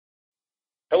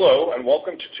Hello and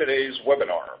welcome to today's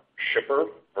webinar, Shipper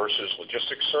versus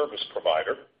Logistics Service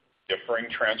Provider, Differing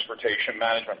Transportation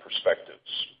Management Perspectives.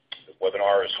 The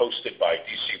webinar is hosted by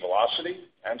DC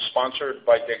Velocity and sponsored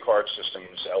by Descartes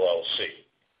Systems, LLC.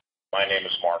 My name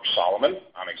is Mark Solomon.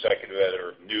 I'm Executive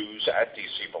Editor of News at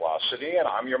DC Velocity,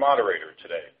 and I'm your moderator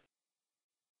today.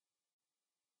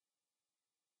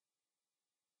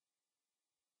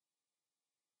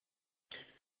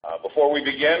 Before we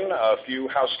begin, a few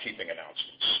housekeeping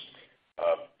announcements.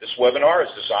 This webinar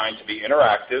is designed to be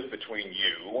interactive between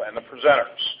you and the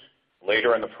presenters.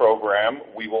 Later in the program,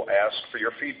 we will ask for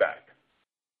your feedback.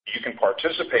 You can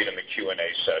participate in the Q&A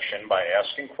session by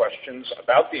asking questions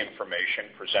about the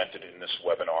information presented in this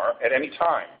webinar at any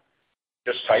time.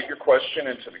 Just type your question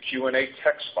into the Q&A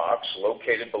text box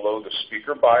located below the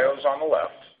speaker bios on the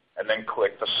left, and then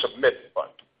click the Submit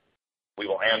button. We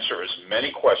will answer as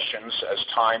many questions as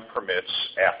time permits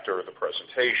after the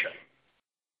presentation.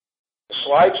 The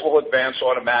slides will advance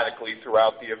automatically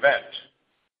throughout the event.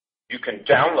 You can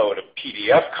download a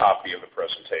PDF copy of the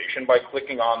presentation by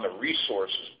clicking on the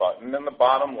Resources button in the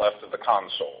bottom left of the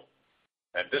console.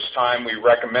 At this time, we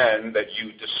recommend that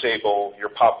you disable your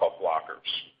pop-up blockers.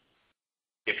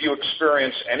 If you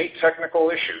experience any technical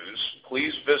issues,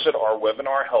 please visit our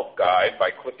webinar help guide by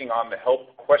clicking on the Help ?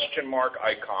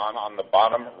 Icon on the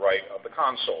bottom right of the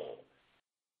console.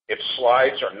 If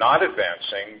slides are not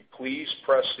advancing, please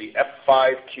press the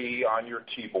F5 key on your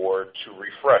keyboard to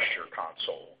refresh your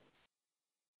console.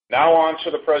 Now on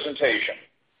to the presentation.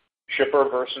 Shipper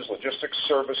versus Logistics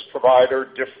Service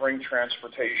Provider, Differing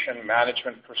Transportation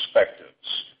Management Perspectives.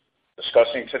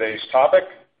 Discussing today's topic,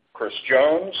 Chris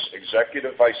Jones,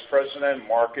 Executive Vice President,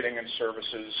 Marketing and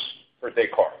Services for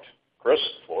Descartes. Chris,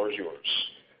 the floor is yours.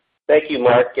 Thank you,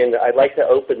 Mark, and I'd like to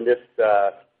open this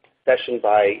session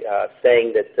by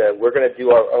saying that we're going to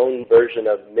do our own version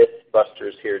of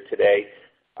Mythbusters here today.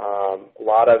 A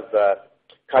lot of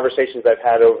conversations I've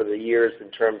had over the years in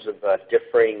terms of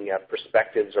differing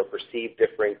perspectives or perceived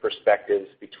differing perspectives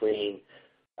between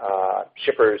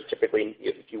shippers, typically,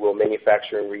 if you will,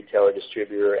 manufacturer, retailer,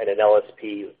 distributor, and an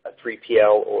LSP, a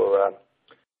 3PL, or a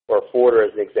forwarder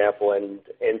as an example. And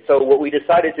so what we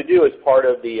decided to do as part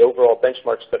of the overall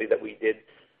benchmark study that we did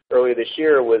earlier this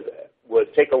year was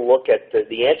take a look at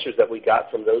the answers that we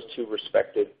got from those two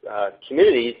respective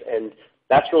communities, and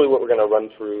that's really what we're going to run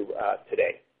through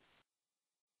today.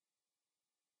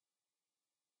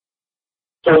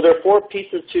 So there are four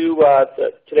pieces to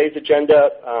today's agenda,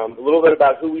 a little bit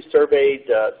about who we surveyed,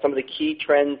 some of the key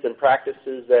trends and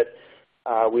practices that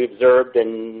we observed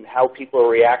and how people are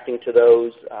reacting to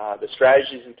those, the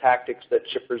strategies and tactics that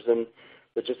shippers and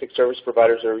logistics service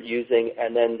providers are using,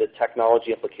 and then the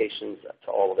technology implications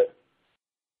to all of it.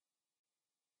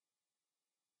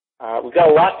 We've got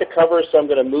a lot to cover, so I'm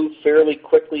going to move fairly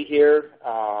quickly here.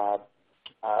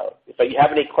 If you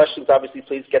have any questions, obviously,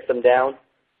 please get them down,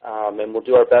 and we'll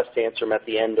do our best to answer them at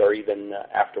the end or even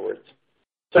afterwards.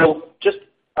 So just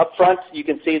up front, you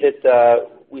can see that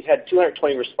we had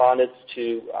 220 respondents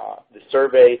to the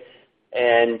survey,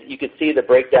 and you can see the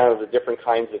breakdown of the different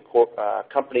kinds of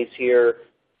companies here.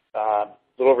 A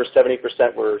little over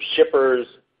 70% were shippers,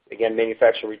 again,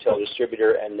 manufacturer, retail,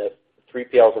 distributor, and the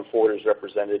 3PLs and forwarders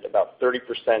represented about 30%.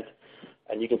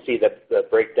 And you can see that the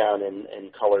breakdown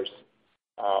in colors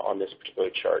on this particular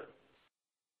chart.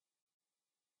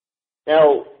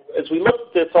 Now, as we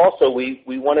looked at this also, we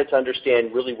wanted to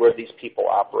understand really where these people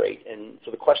operate. And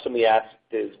so the question we asked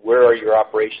is, where are your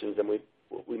operations? And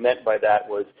what we meant by that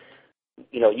was,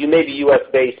 you may be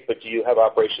U.S.-based, but do you have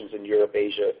operations in Europe,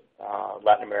 Asia,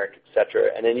 Latin America, et cetera?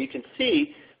 And then you can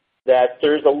see that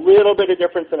there's a little bit of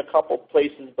difference in a couple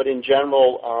places, but in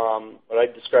general, what I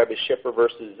describe as shipper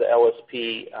versus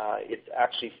LSP, it's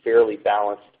actually fairly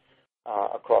balanced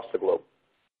across the globe.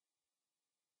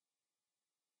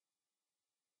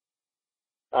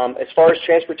 As far as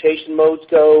transportation modes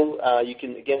go, you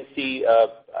can again see,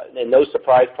 and no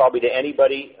surprise probably to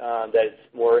anybody, that it's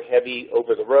more heavy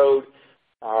over the road.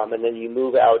 And then you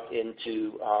move out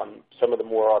into some of the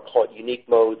more, I'll call it unique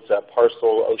modes,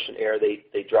 parcel, ocean, air,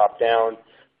 they drop down.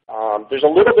 There's a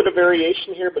little bit of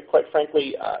variation here, but quite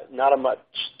frankly, not much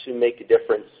to make a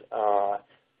difference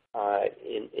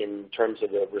in terms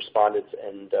of the respondents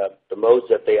and the modes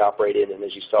that they operate in, and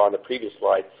as you saw on the previous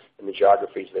slide, and the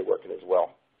geographies they work in as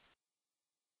well.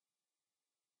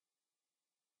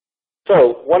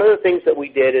 So one of the things that we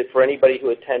did is, for anybody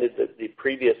who attended the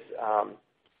previous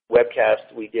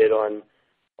webcast we did on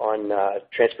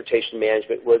transportation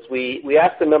management, was we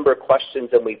asked a number of questions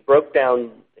and we broke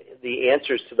down the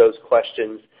answers to those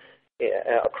questions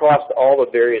across all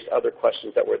the various other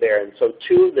questions that were there. And so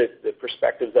two of the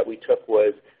perspectives that we took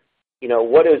was,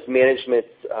 what is management's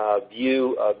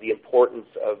view of the importance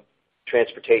of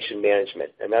transportation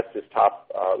management? And that's this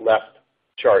top left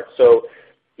chart. So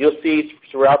you'll see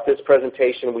throughout this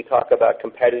presentation we talk about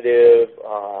competitive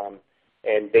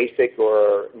and basic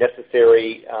or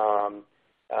necessary,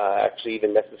 actually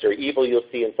even necessary evil you'll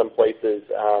see in some places.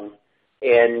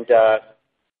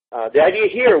 The idea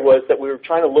here was that we were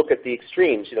trying to look at the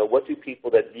extremes. What do people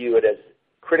that view it as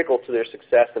critical to their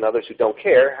success and others who don't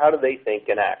care, how do they think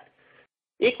and act?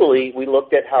 Equally, we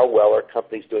looked at how well are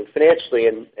companies doing financially,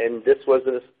 and this was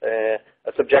a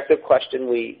subjective question.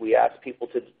 We asked people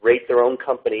to rate their own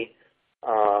company,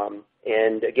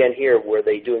 and again here, were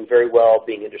they doing very well,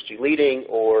 being industry leading,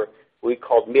 or we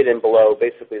called mid and below,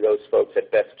 basically those folks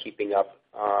at best keeping up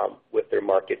with their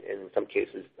market, and in some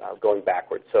cases going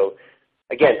backwards. So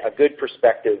again, a good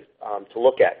perspective to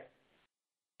look at.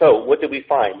 So what did we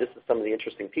find? This is some of the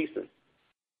interesting pieces.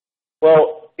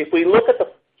 Well, if we look at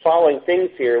the following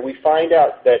things here, we find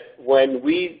out that when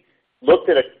we looked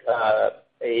at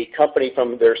a company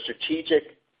from their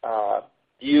strategic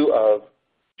view of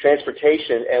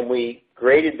transportation and we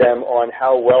graded them on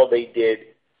how well they did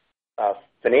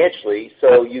financially,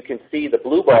 so you can see the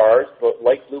blue bars, the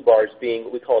light blue bars being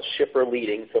what we call shipper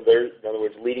leading, so they're, in other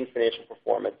words, leading financial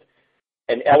performance,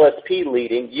 and LSP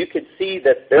leading, you could see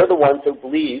that they're the ones who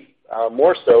believe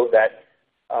more so that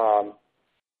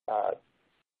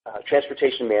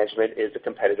transportation management is a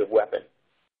competitive weapon.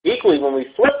 Equally, when we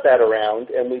flip that around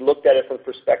and we looked at it from the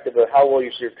perspective of how well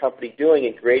is your company doing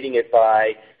and grading it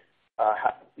by,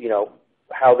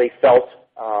 how they felt,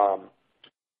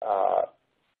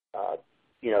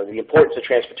 the importance of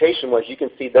transportation was, you can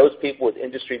see those people with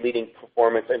industry-leading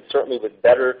performance and certainly with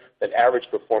better than average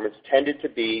performance tended to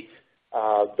be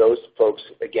those folks,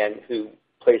 again, who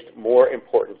placed more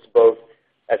importance both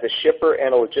as a shipper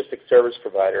and a logistics service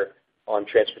provider on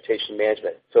transportation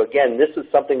management. So again, this is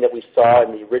something that we saw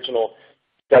in the original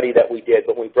study that we did,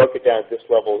 but when we broke it down at this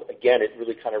level, again, it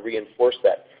really kind of reinforced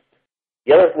that.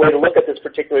 The other way to look at this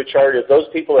particular chart is those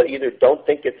people that either don't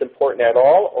think it's important at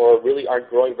all or really aren't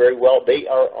growing very well, they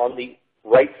are on the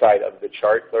right side of the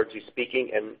chart, largely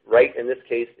speaking, and right in this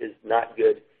case is not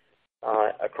good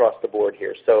across the board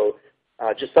here. So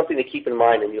just something to keep in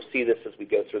mind, and you'll see this as we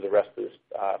go through the rest of this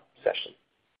session.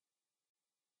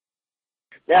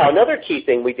 Now, another key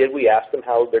thing we did, we asked them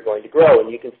how they're going to grow,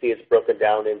 and you can see it's broken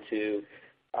down into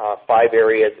 5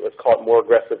 areas. Let's call it more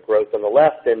aggressive growth on the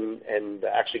left and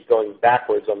actually going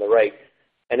backwards on the right.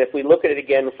 And if we look at it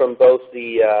again from both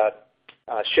the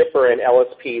shipper and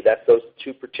LSP, that's those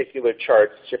two particular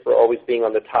charts, shipper always being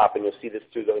on the top, and you'll see this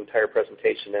through the entire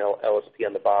presentation, and LSP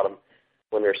on the bottom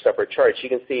when they're separate charts. You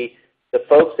can see the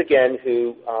folks, again,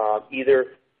 who either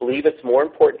believe it's more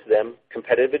important to them,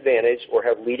 competitive advantage, or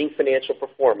have leading financial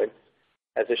performance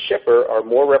as a shipper are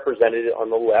more represented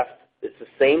on the left. It's the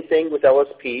same thing with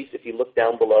LSPs. If you look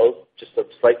down below, just a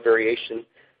slight variation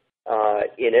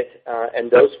in it. And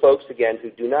those folks, again,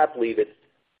 who do not believe it's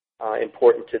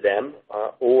important to them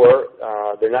or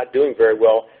they're not doing very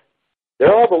well,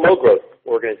 they're all the low-growth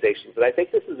organizations. And I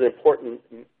think this is an important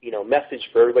message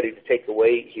for everybody to take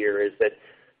away here is that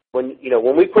when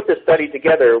we put this study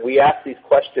together, we ask these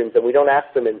questions and we don't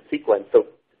ask them in sequence. So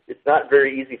it's not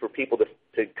very easy for people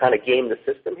to kind of game the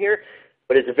system here.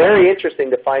 But it's very interesting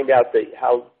to find out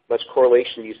how much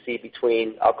correlation you see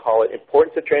between, I'll call it,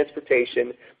 importance of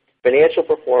transportation, financial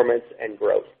performance, and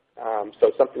growth.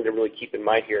 So something to really keep in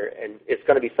mind here. And it's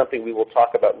going to be something we will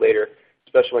talk about later,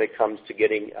 especially when it comes to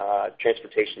getting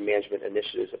transportation management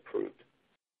initiatives approved.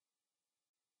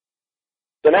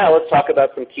 So now let's talk about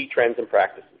some key trends and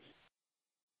practices.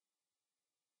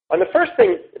 And the first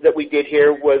thing that we did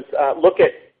here was look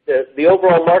at the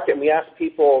overall market, and we asked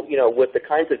people, with the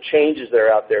kinds of changes that are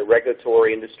out there,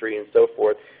 regulatory, industry, and so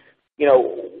forth,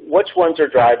 which ones are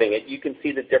driving it? You can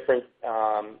see the different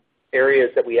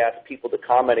areas that we asked people to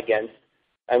comment against,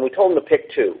 and we told them to pick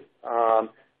 2.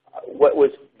 What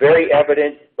was very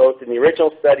evident both in the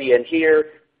original study and here,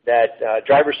 that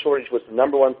driver shortage was the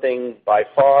 #1 thing by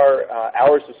far,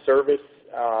 hours of service,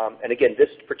 and again, this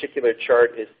particular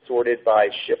chart is sorted by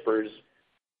shippers,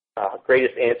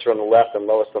 greatest answer on the left and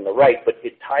lowest on the right, but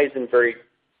it ties in very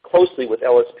closely with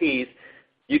LSPs.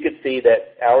 You could see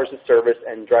that hours of service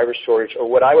and driver shortage, or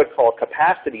what I would call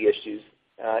capacity issues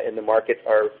in the market,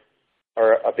 are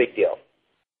a big deal.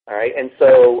 All right, and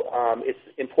so it's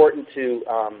important to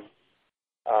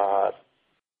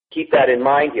keep that in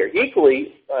mind here.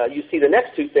 Equally, you see the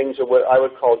next 2 things are what I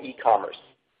would call e-commerce.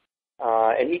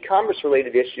 And e-commerce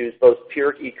related issues, both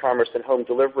pure e-commerce and home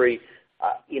delivery,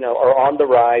 are on the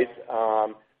rise.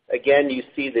 Again, you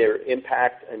see their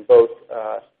impact in both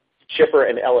shipper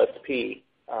and LSP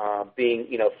being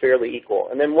fairly equal.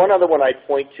 And then one other one I'd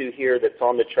point to here that's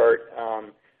on the chart,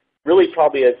 really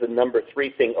probably as the number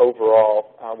 3 thing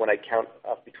overall when I count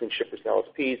up between shippers and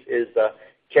LSPs, is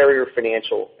carrier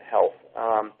financial health.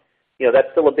 That's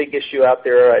still a big issue out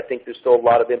there. I think there's still a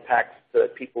lot of impacts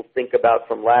that people think about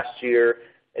from last year,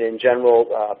 and in general,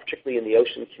 particularly in the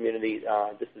ocean community,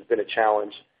 this has been a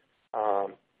challenge,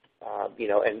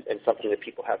 and something that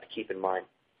people have to keep in mind.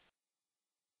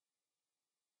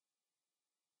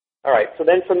 All right, so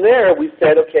then from there we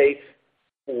said, okay,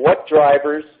 what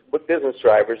business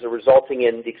drivers are resulting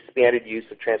in the expanded use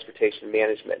of transportation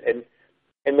management?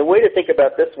 And the way to think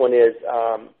about this one is,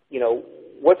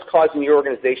 what's causing your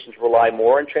organization to rely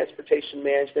more on transportation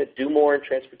management, do more in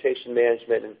transportation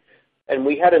management? And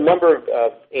we had a number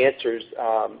of answers,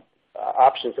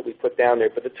 options that we put down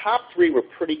there, but the top 3 were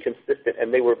pretty consistent,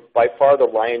 and they were by far the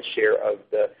lion's share of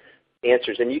the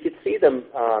answers. And you could see them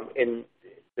in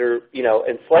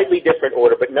slightly different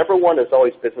order, but number 1 is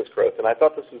always business growth, and I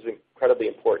thought this was incredibly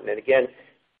important. And again,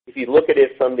 if you look at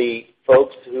it from the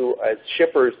folks who, as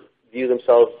shippers, view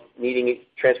themselves needing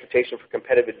transportation for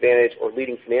competitive advantage or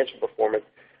leading financial performance,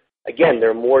 again,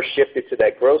 they're more shifted to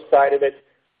that growth side of it.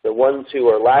 The ones who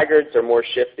are laggards are more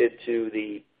shifted to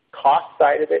the cost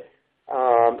side of it.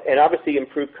 And obviously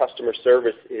improved customer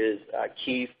service is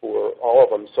key for all of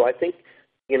them. So I think,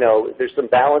 there's some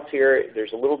balance here.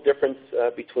 There's a little difference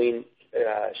between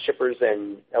shippers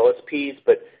and LSPs,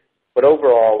 but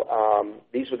overall,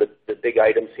 these were the big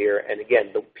items here. And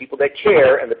again, the people that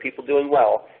care and the people doing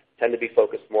well tend to be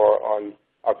focused more on,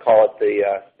 I'll call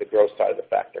it the growth side of the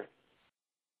factor.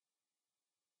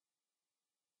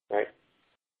 All right.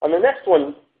 On the next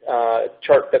one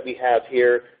chart that we have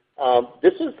here,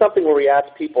 this is something where we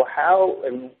ask people how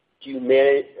do you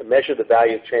measure the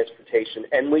value of transportation,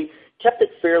 and we kept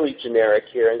it fairly generic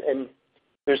here, and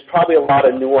there's probably a lot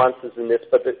of nuances in this,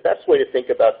 but the best way to think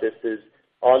about this is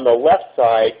on the left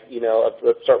side,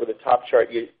 let's start with the top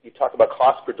chart, you talk about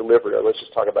cost per delivery, or let's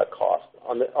just talk about cost.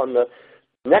 On the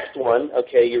next one,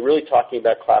 okay, you're really talking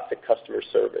about classic customer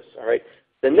service, all right?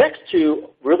 The next 2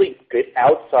 really get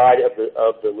outside of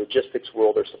the logistics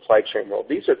world or supply chain world.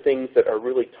 These are things that are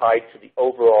really tied to the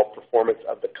overall performance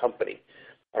of the company,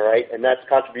 all right? And that's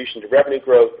contribution to revenue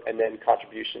growth and then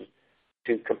contribution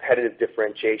to competitive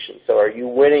differentiation. So are you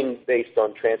winning based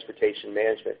on transportation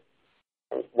management?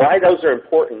 Why those are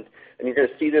important, and you're going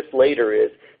to see this later, is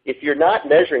if you're not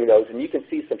measuring those, and you can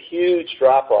see some huge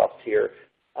drop-offs here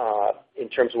in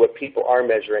terms of what people are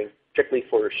measuring, particularly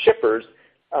for shippers,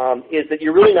 is that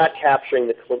you're really not capturing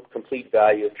the complete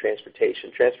value of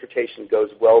transportation. Transportation goes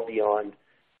well beyond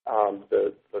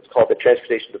what's called the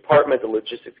transportation department, the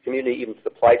logistics community, even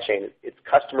supply chain. It's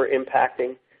customer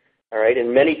impacting. All right,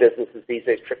 in many businesses these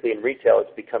days, particularly in retail,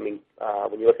 it's becoming,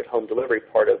 when you look at home delivery,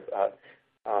 part of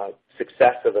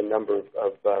success of a number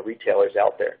of retailers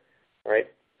out there. All right,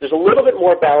 there's a little bit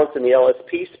more balance in the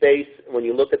LSP space. When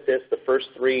you look at this, the first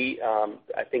 3,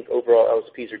 I think overall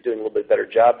LSPs are doing a little bit better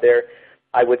job there.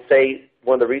 I would say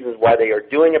one of the reasons why they are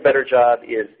doing a better job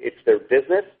is it's their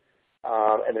business,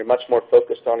 and they're much more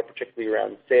focused on it, particularly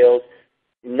around sales.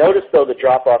 Notice, though, the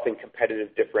drop-off in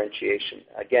competitive differentiation.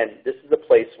 Again, this is a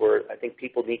place where I think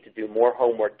people need to do more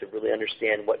homework to really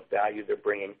understand what value they're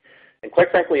bringing. And quite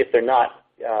frankly, if they're not,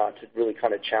 to really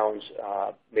kind of challenge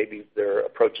maybe their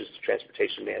approaches to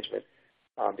transportation management,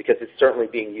 because it's certainly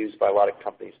being used by a lot of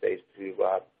companies these days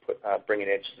to bring an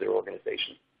edge to their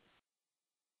organization.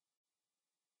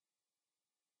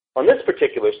 On this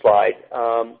particular slide,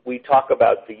 we talk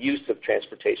about the use of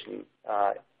transportation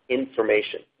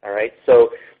information, all right? So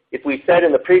if we said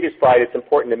in the previous slide it's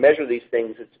important to measure these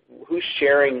things, it's who's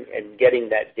sharing and getting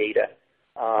that data,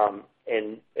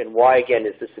 and why, again,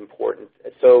 is this important?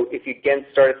 So if you, again,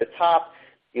 start at the top,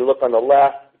 you look on the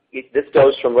left, this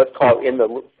goes from, let's call it, in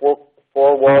the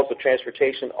four walls of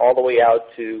transportation all the way out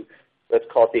to, let's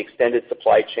call it, the extended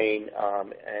supply chain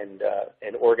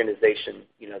and organization,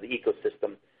 the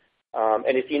ecosystem.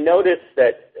 And if you notice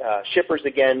that shippers,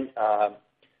 again,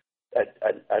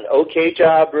 an okay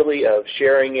job really of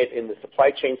sharing it in the supply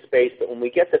chain space, but when we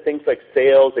get to things like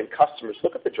sales and customers,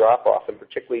 look at the drop-off, and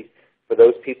particularly for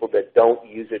those people that don't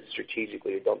use it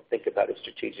strategically or don't think about it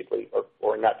strategically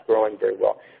or not growing very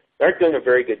well. They aren't doing a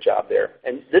very good job there.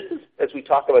 And this is, as we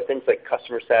talk about things like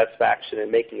customer satisfaction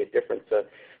and making a difference, a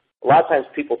lot of times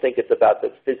people think it's about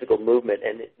the physical movement,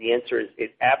 and the answer is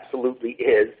it absolutely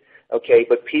is. Okay,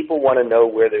 but people want to know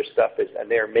where their stuff is,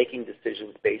 and they're making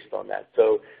decisions based on that.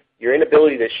 So your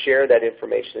inability to share that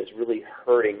information is really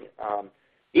hurting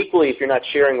Equally, if you're not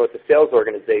sharing with the sales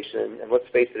organization, and let's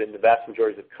face it, in the vast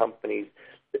majority of companies,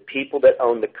 the people that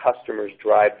own the customers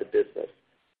drive the business,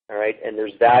 all right? And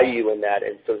there's value in that,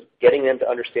 and so getting them to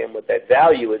understand what that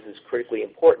value is critically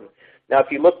important. Now, if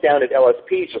you look down at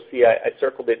LSPs, you'll see I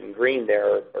circled it in green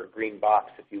there, or green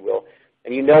box, if you will,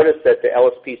 and you notice that the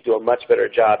LSPs do a much better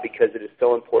job because it is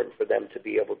so important for them to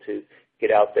be able to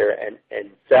get out there and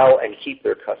sell and keep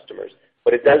their customers.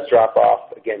 But it does drop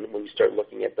off, again, when you start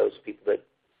looking at those people that,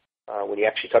 when you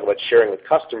actually talk about sharing with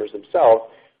customers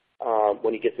themselves,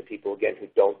 when you get to people, again, who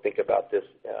don't think about this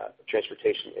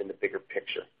transportation in the bigger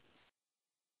picture.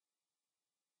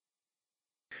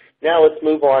 Now let's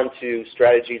move on to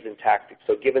strategies and tactics.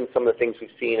 So given some of the things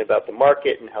we've seen about the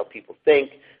market and how people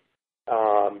think,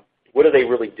 what are they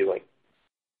really doing?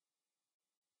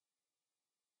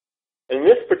 In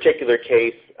this particular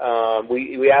case,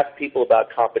 we asked people about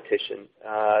competition.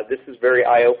 This is very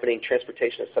eye-opening.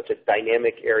 Transportation is such a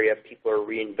dynamic area. People are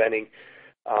reinventing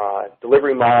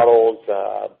delivery models,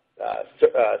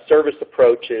 service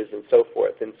approaches, and so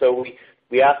forth. And so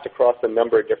we asked across a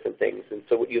number of different things. And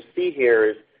so what you see here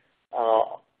is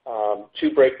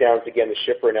two breakdowns, again, the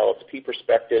shipper and LSP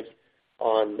perspectives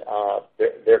on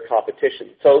their competition.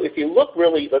 So if you look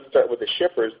really, let's start with the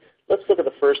shippers. Let's look at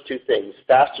the first two things,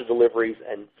 faster deliveries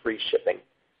and free shipping.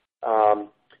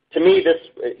 To me, this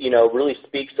really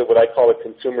speaks to what I call a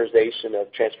consumerization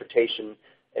of transportation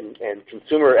and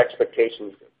consumer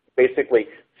expectations basically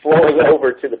flowing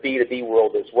over to the B2B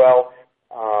world as well.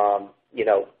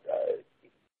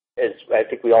 As I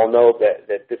think we all know that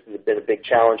this has been a big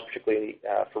challenge, particularly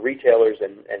for retailers,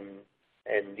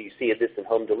 and you see this in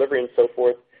home delivery and so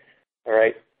forth. All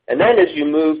right, and then as you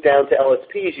move down to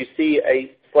LSPs, you see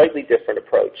a slightly different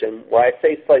approach. And why I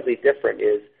say slightly different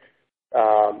is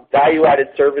value-added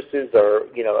services are,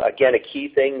 again, a key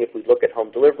thing. If we look at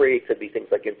home delivery, it could be things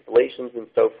like installations and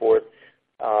so forth,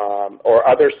 or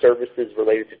other services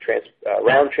related to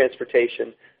around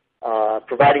transportation.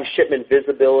 Providing shipment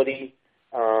visibility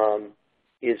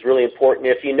is really important.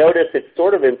 If you notice, it's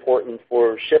sort of important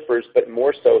for shippers, but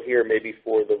more so here maybe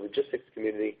for the logistics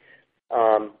community,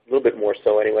 a little bit more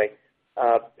so anyway.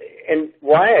 And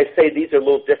why I say these are a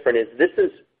little different is this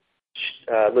is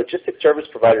logistics service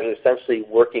providers are essentially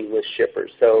working with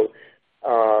shippers. So,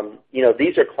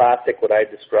 these are classic what I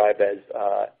describe as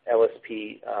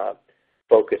LSP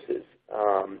focuses.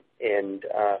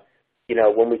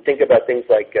 When we think about things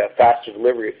like faster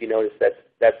delivery, if you notice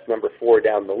that's number 4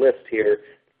 down the list here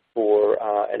for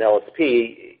an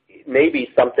LSP, maybe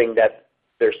something that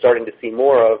they're starting to see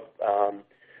more of,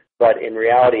 but in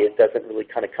reality it doesn't really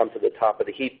kind of come to the top of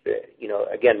the heap.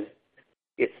 Again,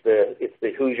 it's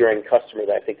the who's your end customer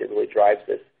that I think that really drives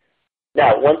this.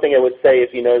 Now, one thing I would say,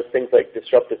 if you notice things like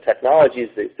disruptive technologies,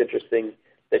 it's interesting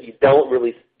that you don't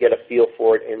really get a feel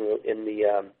for it in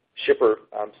the shipper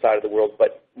side of the world,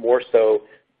 but more so,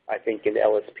 I think, in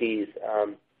LSPs.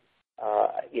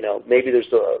 Maybe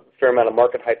there's a fair amount of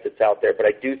market hype that's out there, but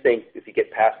I do think if you get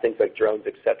past things like drones,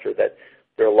 et cetera, that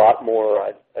there are a lot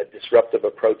more disruptive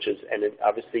approaches. And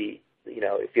obviously,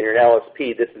 if you're an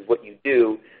LSP, this is what you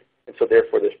do, and so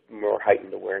therefore there's more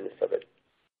heightened awareness of it.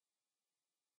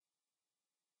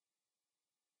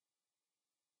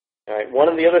 All right. One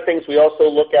of the other things we also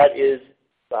look at is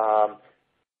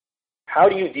how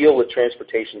do you deal with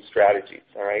transportation strategies?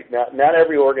 All right. Not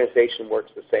every organization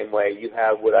works the same way. You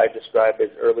have what I describe as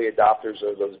early adopters,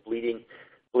 or those bleeding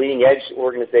edge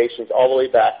organizations, all the way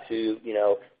back to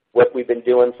what we've been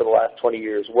doing for the last 20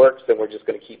 years works, and we're just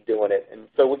going to keep doing it. And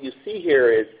so what you see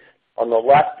here is on the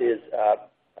left is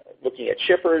looking at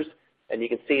shippers, and you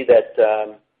can see that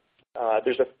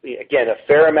there's a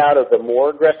fair amount of the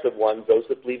more aggressive ones, those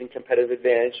that believe in competitive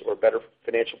advantage or better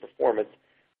financial performance,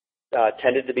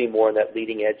 tended to be more on that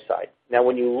leading edge side. Now,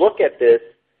 when you look at this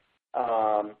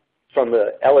from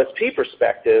the LSP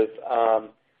perspective,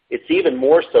 it's even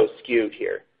more so skewed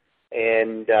here.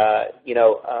 And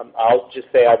I'll just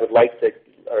say I would like to,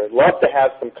 or love to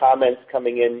have some comments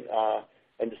coming in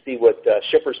and to see what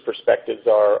shippers' perspectives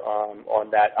are on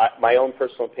that. My own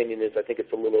personal opinion is I think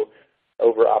it's a little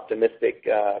over-optimistic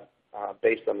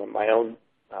based on my own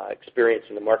experience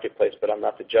in the marketplace, but I'm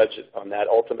not the judge on that.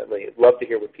 Ultimately, I'd love to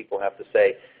hear what people have to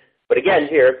say. But again,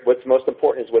 here, what's most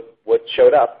important is what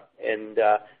showed up. And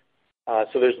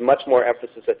so there's much more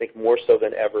emphasis, I think, more so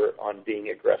than ever on being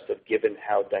aggressive, given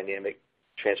how dynamic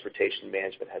transportation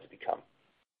management has become.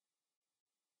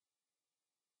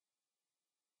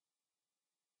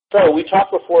 So we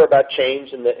talked before about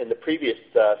change in the previous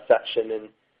section, and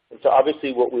so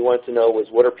obviously what we wanted to know was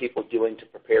what are people doing to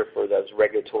prepare for those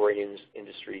regulatory and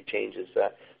industry changes.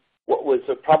 What was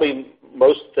probably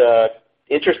most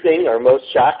interesting or most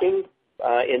shocking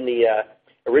in the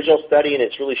original study, and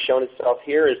it's really shown itself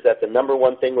here, is that the number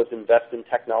one thing was invest in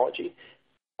technology.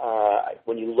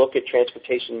 When you look at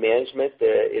transportation management,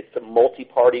 it's a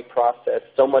multi-party process.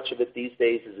 So much of it these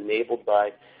days is enabled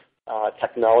by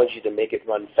technology to make it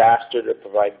run faster, to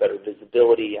provide better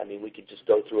visibility. I mean, we could just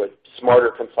go through a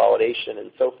smarter consolidation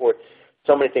and so forth.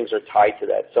 So many things are tied to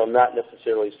that. So I'm not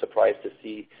necessarily surprised to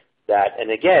see that.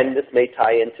 And again, this may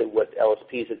tie into what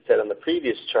LSPs had said on the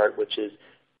previous chart, which is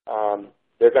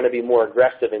they're going to be more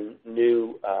aggressive in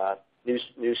new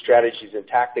strategies and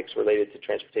tactics related to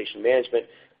transportation management,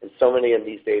 and so many of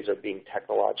these days are being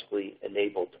technologically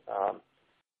enabled.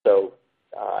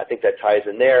 I think that ties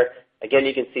in there. Again,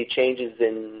 you can see changes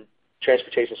in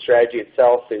transportation strategy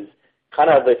itself is kind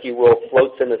of, if you will,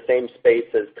 floats in the same space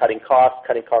as cutting costs.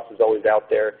 Cutting costs is always out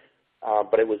there,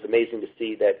 but it was amazing to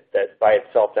see that by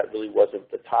itself that really wasn't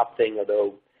the top thing,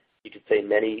 although you could say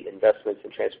many investments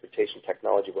in transportation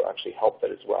technology will actually help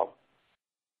that as well.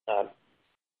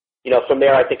 From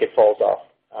there, I think it falls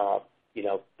off,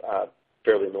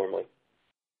 fairly normally.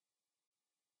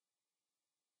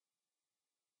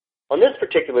 On this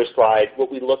particular slide, what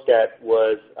we looked at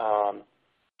was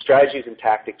strategies and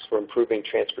tactics for improving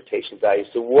transportation value.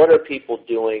 So what are people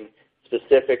doing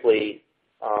specifically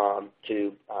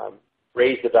to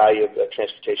raise the value of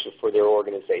transportation for their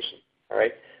organization? All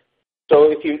right. So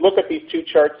if you look at these two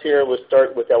charts here, we'll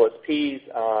start with LSPs.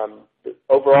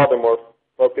 Overall, they're more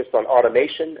focused on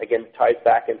automation. Again, ties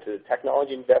back into the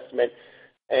technology investment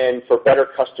and for better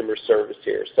customer service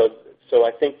here. So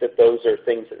I think that those are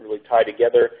things that really tie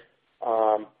together,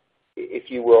 if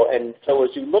you will. And so as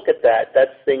you look at that,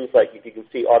 that's things like, if you can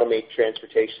see, automate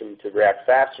transportation to react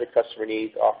faster to customer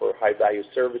needs, offer high-value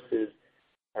services.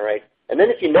 All right. And then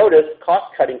if you notice,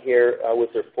 cost-cutting here was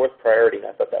their fourth priority, and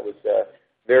I thought that was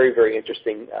very, very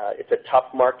interesting. It's a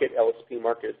tough market. LSP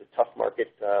market is a tough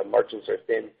market. Margins are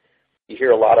thin. You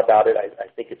hear a lot about it. I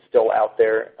think it's still out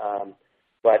there.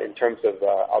 But in terms of,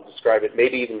 I'll describe it,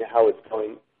 maybe even how it's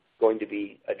going to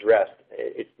be addressed.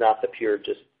 It's not the pure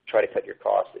just try to cut your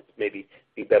costs. It's maybe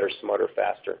be better, smarter,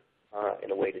 faster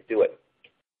in a way to do it.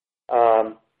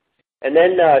 And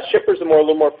then shippers are a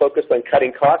little more focused on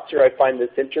cutting costs here. I find this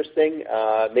interesting,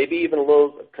 maybe even a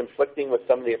little conflicting with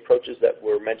some of the approaches that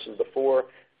were mentioned before.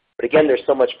 But again, there's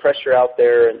so much pressure out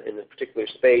there in this particular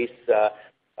space.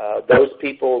 Those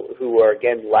people who are,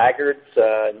 again, laggards,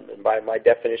 and by my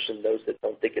definition, those that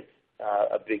don't think it's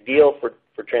a big deal for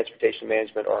transportation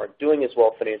management or aren't doing as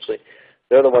well financially,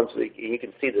 they're the ones that you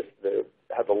can see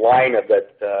have the line of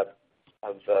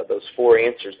those four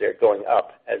answers there going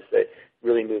up as they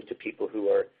really move to people who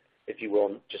are, if you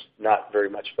will, just not very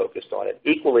much focused on it.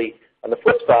 Equally, on the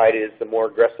flip side is the more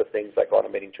aggressive things like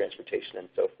automating transportation and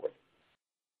so forth.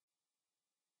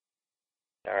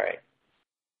 All right.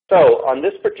 So on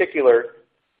this particular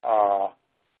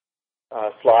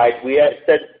slide, we had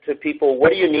said to people, what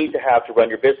do you need to have to run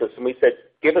your business? And we said,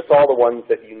 give us all the ones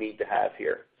that you need to have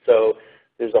here. So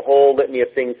there's a whole litany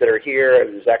of things that are here,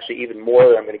 and there's actually even more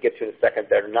that I'm going to get to in a second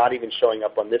that are not even showing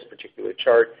up on this particular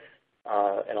chart,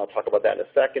 and I'll talk about that in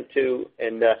a second too.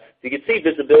 And you can see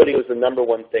visibility was the number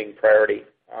one thing, priority.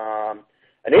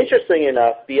 And interesting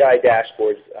enough, BI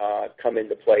dashboards come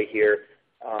into play here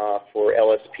for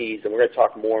LSPs, and we're going to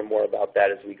talk more and more about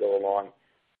that as we go along.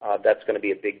 That's going to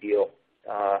be a big deal.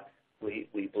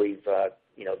 We believe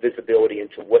visibility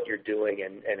into what you're doing,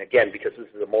 and again, because this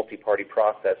is a multi-party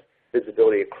process,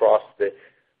 visibility across the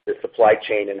supply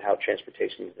chain and how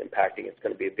transportation is impacting, it's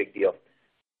going to be a big deal.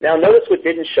 Now notice what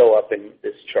didn't show up in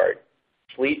this chart.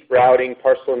 Fleet routing,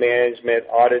 parcel management,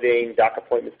 auditing, dock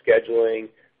appointment scheduling,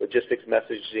 logistics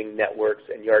messaging, networks,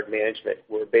 and yard management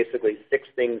were basically 6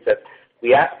 things that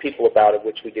we asked people about, of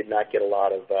which we did not get a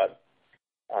lot of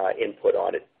input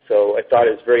on it. So I thought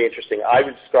it was very interesting. I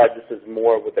would describe this as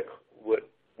more with what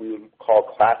we would call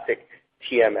classic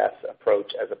TMS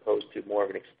approach, as opposed to more of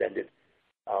an extended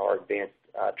or advanced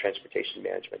transportation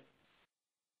management.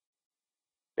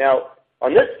 Now,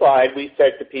 on this slide, we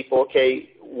said to people, okay,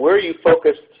 where are you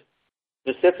focused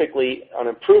specifically on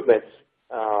improvements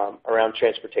around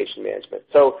transportation management?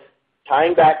 So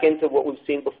tying back into what we've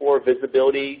seen before,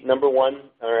 visibility, number one.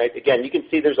 All right. Again, you can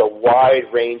see there's a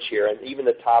wide range here, and even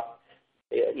the top,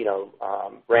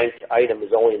 ranked item is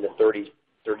only in the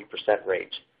 30%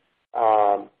 range.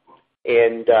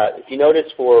 And if you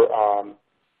notice, for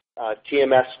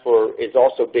TMS is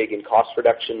also big in cost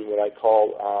reduction. What I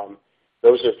call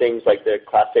those are things like the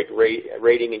classic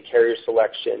rating and carrier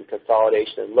selection,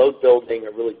 consolidation, and load building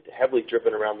are really heavily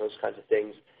driven around those kinds of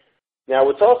things. Now,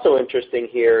 what's also interesting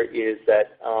here is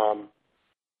that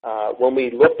when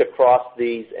we looked across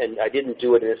these, and I didn't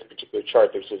do it in this particular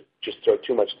chart, there's just throw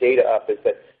too much data up, is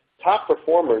that top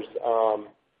performers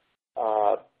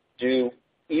do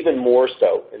even more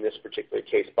so in this particular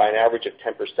case by an average of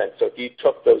 10%. So if you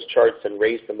took those charts and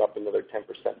raised them up another 10%,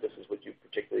 this is what you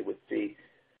particularly would see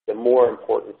the more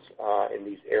importance in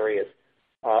these areas.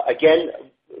 Again,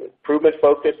 improvement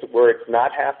focus where it's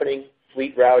not happening,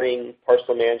 fleet routing,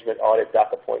 parcel management, audit, dock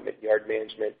appointment, yard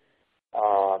management,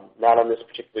 not on this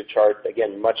particular chart.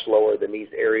 Again, much lower than these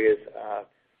areas.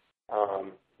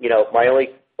 My only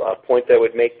point that I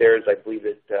would make there is I believe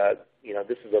that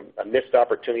this is a missed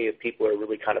opportunity if people are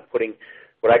really kind of putting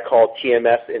what I call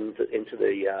TMS into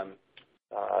the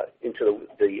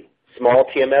small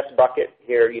TMS bucket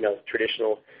here.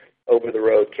 Traditional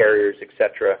over-the-road carriers,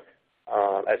 etc.,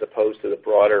 as opposed to the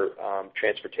broader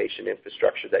transportation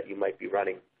infrastructure that you might be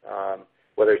running,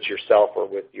 whether it's yourself or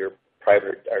with your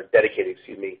private or dedicated,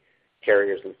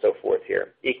 carriers and so forth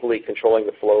here. Equally, controlling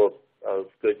the flow of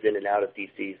goods in and out of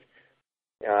DCs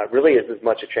really is as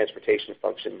much a transportation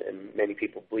function, and many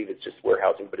people believe it's just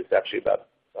warehousing, but it's actually about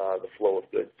the flow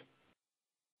of goods.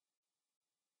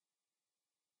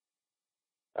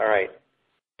 All right.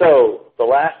 So the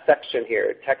last section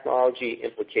here, technology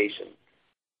implications.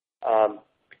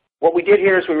 What we did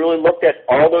here is we really looked at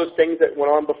all those things that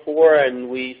went on before, and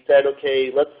we said,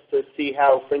 okay, let's see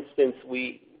how, for instance,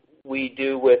 we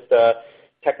do with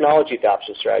technology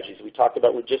adoption strategies. We talked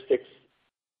about logistics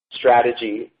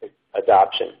strategy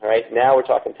adoption. Right now we're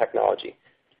talking technology.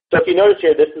 So if you notice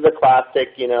here, this is a classic,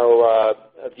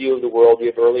 a view of the world. You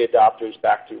have early adopters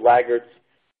back to laggards.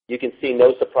 You can see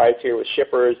no surprise here with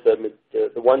shippers.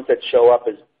 The ones that show up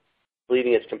as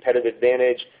believing it's competitive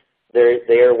advantage,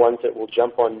 they are ones that will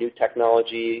jump on new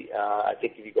technology. I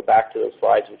think if you go back to those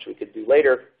slides, which we could do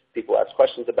later, people ask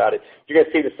questions about it, you're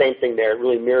going to see the same thing there. It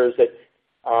really mirrors it.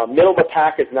 Middle of the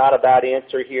pack is not a bad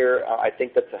answer here. I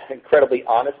think that's an incredibly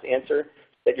honest answer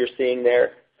that you're seeing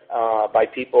there by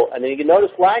people. And then you can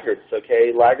notice laggards,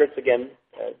 okay? Laggards, again,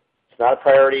 it's not a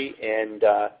priority, and,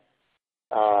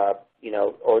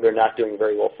 or they're not doing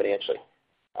very well financially.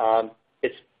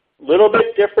 It's a little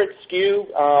bit different skew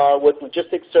with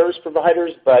logistics service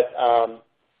providers, but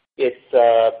it's,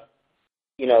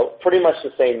 pretty much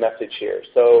the same message here.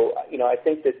 So, I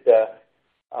think that,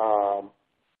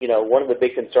 one of the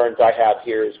big concerns I have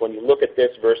here is when you look at this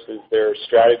versus their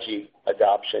strategy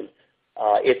adoption,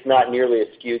 it's not nearly as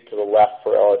skewed to the left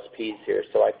for LSPs here.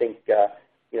 So I think,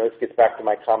 this gets back to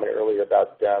my comment earlier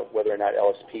about whether or not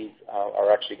LSPs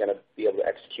are actually going to be able to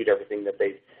execute everything that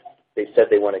they said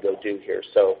they want to go do here.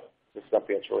 So this is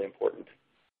something that's really important.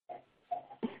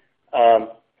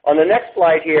 On the next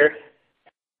slide here,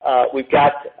 we've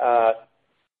got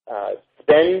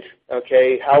spend.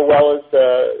 Okay, how well is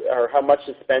or how much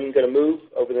is spend going to move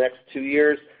over the next 2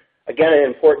 years? Again, an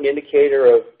important indicator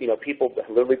of people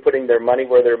literally putting their money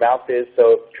where their mouth is.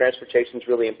 So transportation is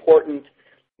really important.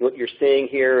 What you're seeing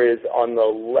here is on the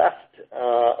left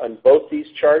on both these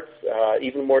charts,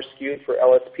 even more skewed for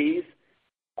LSPs.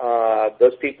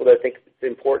 Those people that think it's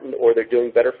important or they're doing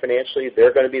better financially,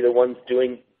 they're going to be the ones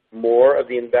doing more of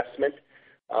the investment.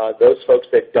 Those folks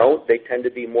that don't, they tend to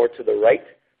be more to the right.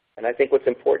 And I think what's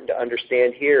important to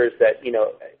understand here is that,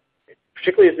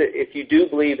 particularly if you do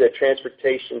believe that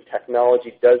transportation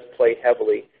technology does play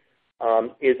heavily,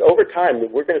 is over time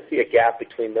we're going to see a gap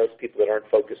between those people that aren't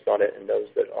focused on it and those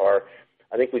that are.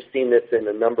 I think we've seen this in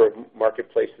a number of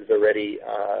marketplaces already,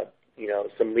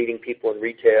 some leading people in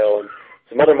retail and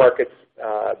some other markets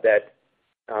that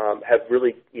have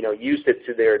really, used it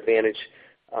to their advantage.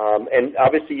 And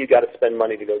obviously you got to spend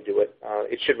money to go do it.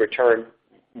 It should return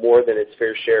more than its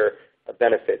fair share of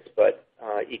benefits, but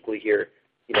equally here,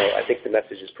 I think the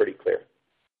message is pretty clear.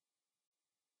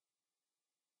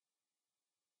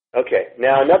 Okay,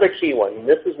 now another key one, and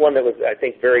this is one that was, I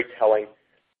think, very telling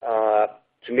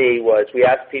to me, was we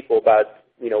asked people about,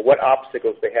 what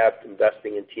obstacles they have to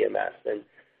investing in TMS.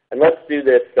 And let's do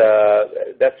this,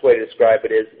 best way to describe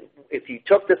it is, if you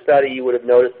took the study, you would have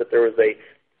noticed that there was a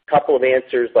couple of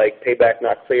answers like payback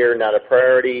not clear, not a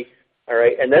priority, all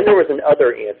right? And then there was an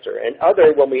other answer. And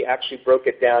other, when we actually broke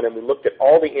it down and we looked at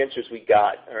all the answers we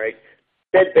got, all right,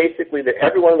 said basically that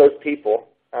every one of those people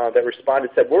that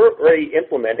responded said, we're already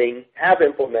implementing, have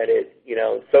implemented,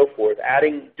 and so forth,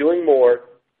 adding, doing more.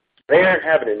 They aren't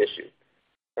having an issue,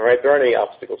 all right? There aren't any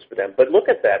obstacles for them. But look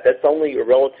at that. That's only a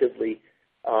relatively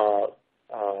low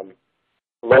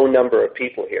number of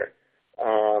people here.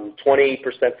 20%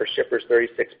 for shippers,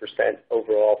 36%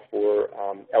 overall for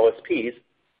LSPs.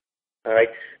 All right,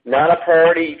 not a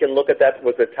priority. You can look at that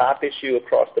with the top issue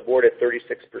across the board at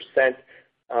 36%.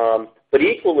 But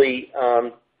equally,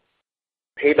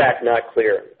 Payback not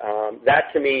clear.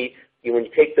 That to me, when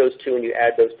you take those two and you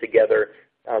add those together,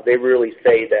 they really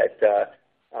say that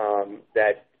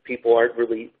that people aren't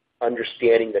really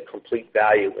understanding the complete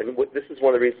value. And this is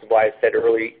one of the reasons why I said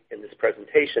early in this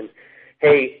presentation,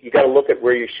 hey, you got to look at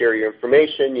where you share your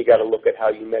information. You got to look at how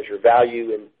you measure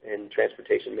value in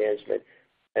transportation management,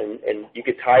 and you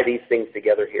could tie these things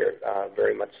together here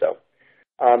very much so.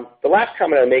 The last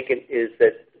comment I'm making is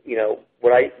that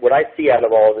what I see out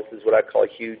of all of this is what I call a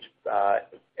huge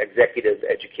executive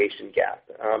education gap.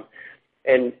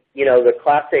 And the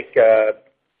classic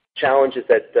challenges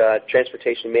that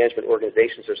transportation management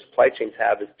organizations or supply chains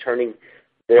have is turning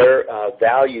their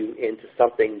value into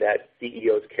something that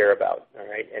CEOs care about. All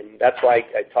right, and that's why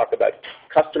I talk about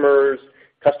customers,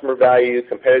 customer value,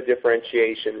 competitive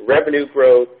differentiation, revenue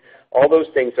growth. All those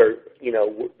things are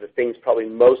the things probably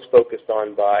most focused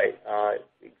on by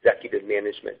executive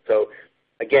management. So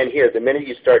again, here, the minute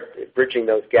you start bridging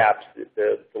those gaps,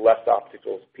 the less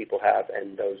obstacles people have,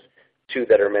 and those two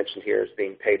that are mentioned here as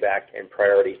being payback and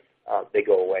priority, they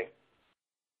go away.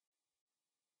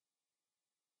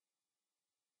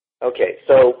 Okay,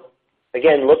 so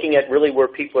again, looking at really where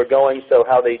people are going, so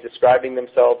how they're describing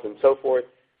themselves and so forth,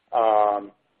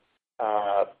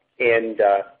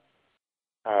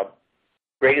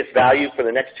 greatest value for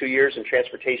the next 2 years in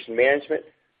transportation management.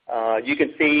 You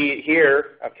can see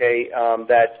here, okay,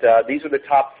 that these are the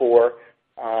top 4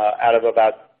 out of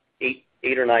about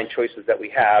 8 or 9 choices that we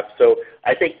have. So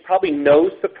I think probably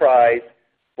no surprise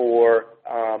for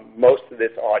most of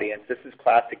this audience. This is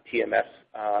classic TMS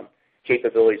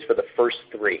capabilities for the first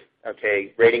 3,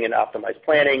 okay, rating and optimized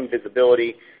planning,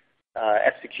 visibility,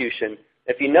 execution.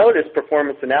 If you notice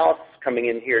performance analysis coming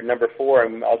in here, number 4,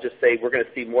 and I'll just say we're going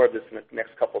to see more of this in the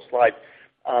next couple slides,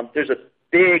 there's a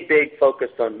big focus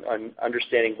on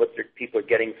understanding what people are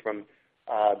getting from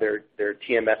their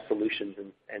TMS solutions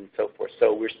and so forth.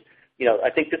 So I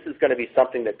think this is going to be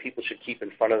something that people should keep in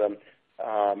front of them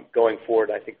going forward.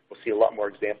 I think we'll see a lot more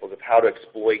examples of how to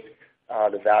exploit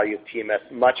the value of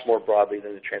TMS much more broadly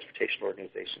than the transportation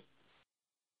organization.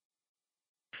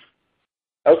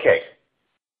 Okay,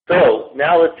 so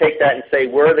now let's take that and say,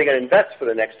 where are they going to invest for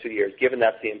the next 2 years, given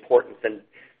that's the importance? And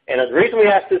the reason we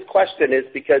ask this question is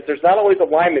because there's not always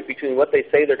alignment between what they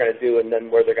say they're going to do and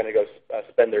then where they're going to go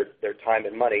spend their time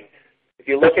and money. If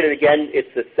you look at it again,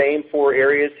 it's the same 4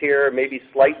 areas here, maybe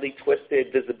slightly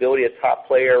twisted: visibility, a top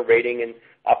player, rating and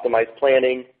optimized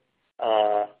planning,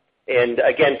 and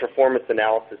again, performance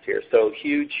analysis here. So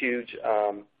huge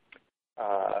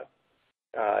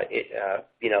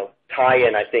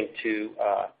tie-in, I think, to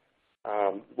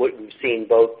what we've seen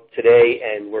both today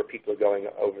and where people are going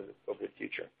over the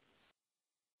future.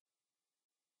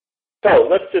 So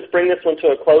let's just bring this one to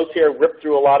a close here, rip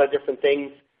through a lot of different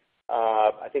things.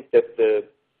 I think that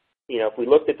if we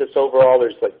looked at this overall,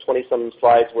 there's like 20-some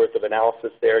slides worth of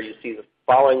analysis there. You see the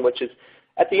following, which is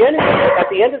at the end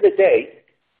of the day,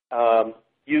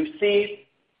 you see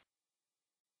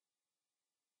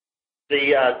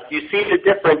the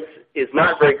difference is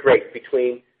not very great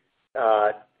between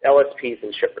LSPs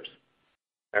and shippers.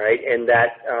 All right, and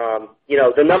that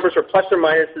the numbers are plus or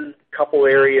minuses, a couple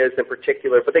areas in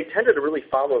particular, but they tended to really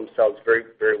follow themselves very,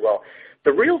 very well.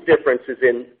 The real difference is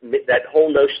in that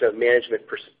whole notion of management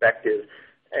perspective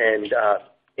and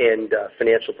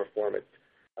financial performance.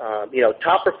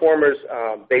 Top performers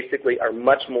basically are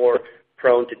much more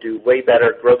prone to do way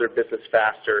better, grow their business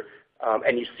faster,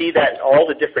 and you see that in all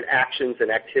the different actions and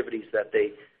activities that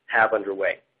they have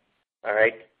underway. All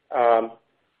right.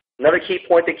 Another key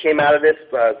point that came out of this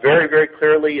very, very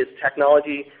clearly is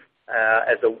technology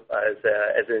as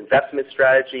an investment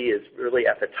strategy is really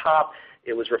at the top.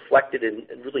 It was reflected in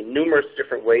really numerous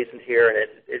different ways in here, and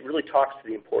it really talks to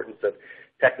the importance of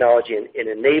technology in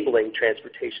enabling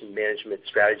transportation management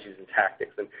strategies and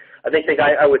tactics. And I think the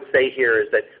thing I would say here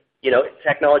is that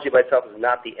technology by itself is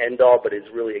not the end all, but is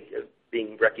really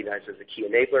being recognized as a key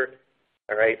enabler.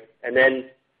 All right, and then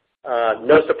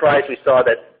no surprise, we saw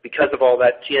that because of all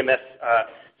that TMS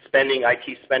spending,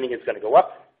 IT spending is going to go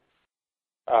up.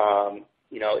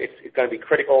 It's going to be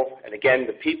critical, and again,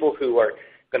 the people who are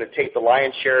going to take the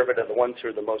lion's share of it are the ones who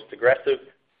are the most aggressive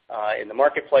in the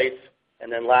marketplace.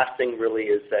 And then last thing really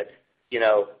is that,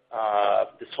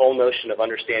 this whole notion of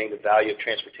understanding the value of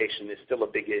transportation is still a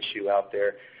big issue out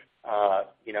there.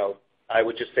 I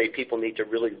would just say people need to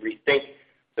really rethink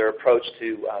their approach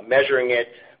to measuring it,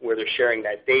 where they're sharing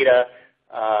that data,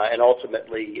 and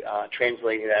ultimately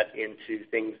translating that into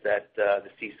things that the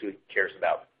C-suite cares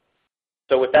about.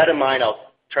 So with that in mind,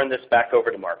 I'll turn this back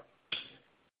over to Mark.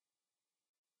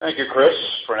 Thank you, Chris,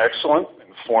 for an excellent,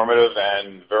 informative,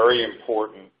 and very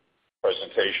important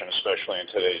presentation, especially in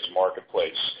today's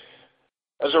marketplace.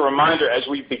 As a reminder, as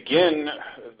we begin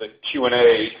the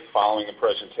Q&A following the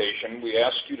presentation, we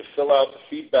ask you to fill out the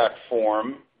feedback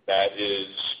form that is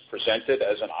presented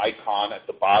as an icon at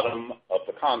the bottom of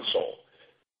the console.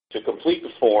 To complete the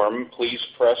form, please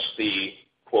press the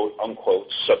quote-unquote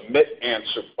submit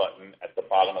answer button at the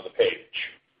bottom of the page.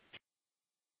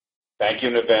 Thank you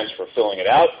in advance for filling it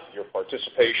out. Your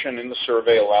participation in the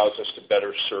survey allows us to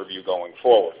better serve you going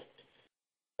forward.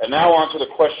 And now on to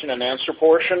the question and answer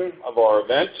portion of our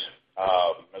event.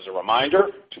 As a reminder,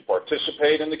 to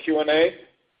participate in the Q&A,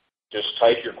 just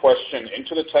type your question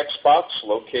into the text box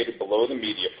located below the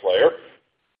media player,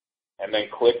 and then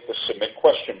click the Submit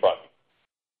Question button.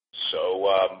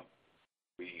 So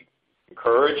we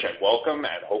encourage and welcome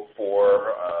and hope for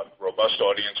a robust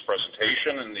audience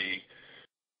presentation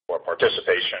or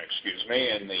participation,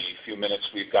 in the few minutes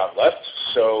we've got left.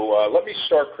 So let me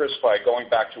start, Chris, by going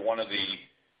back to one of the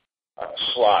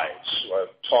slides.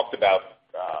 I've talked about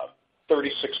 36%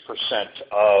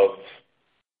 of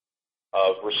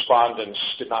respondents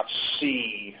did not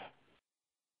see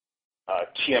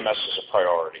TMS as a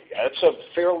priority. That's a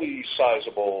fairly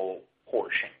sizable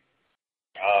portion.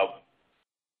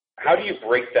 How do you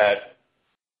break that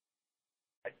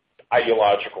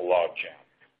ideological logjam?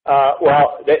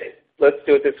 Let's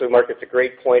do it this way, Mark. It's a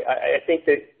great point. I think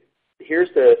that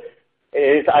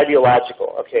it's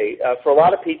ideological. Okay, for a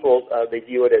lot of people, they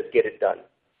view it as get it done.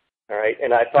 All right,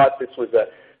 and I thought this was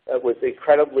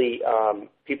incredibly.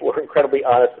 People were incredibly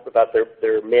honest about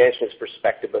their management's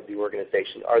perspective of the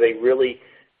organization. Are they really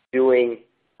doing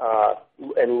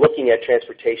and looking at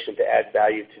transportation to add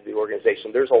value to the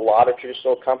organization? There's a lot of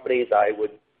traditional companies. I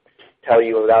would tell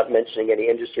you, without mentioning any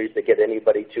industries that get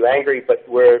anybody too angry, but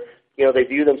where they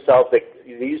view themselves, they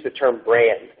use the term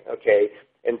brand, okay,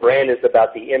 and brand is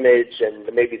about the image and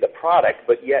maybe the product,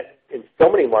 but yet in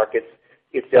so many markets,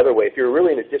 it's the other way. If you're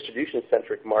really in a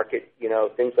distribution-centric market,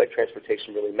 things like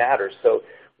transportation really matter. So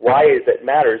why is it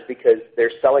matters? Because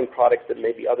they're selling products that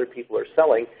maybe other people are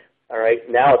selling. All right,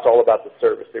 now it's all about the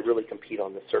service. They really compete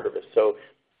on the service. So,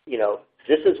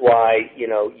 this is why,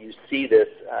 you see this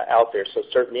out there. So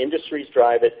certain industries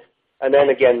drive it. And then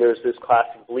again, there's this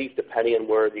classic belief, depending on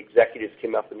where the executives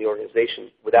came up in the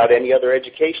organization, without any other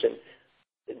education,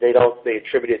 they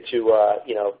attribute it to,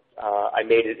 I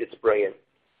made it, it's brilliant,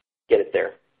 get it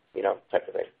there, type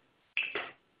of thing.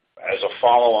 As a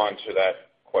follow-on to that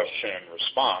question and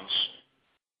response,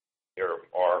 there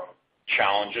are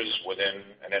challenges within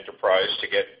an enterprise to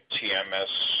get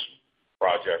TMS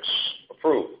projects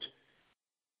approved.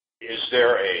 Is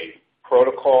there a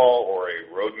protocol or a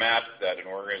roadmap that an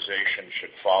organization should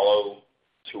follow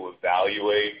to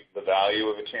evaluate the value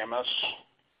of a TMS?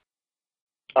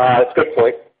 That's a good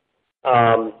point.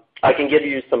 I can give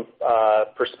you some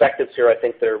perspectives here I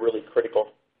think that are really critical.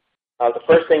 The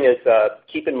first thing is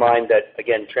keep in mind that,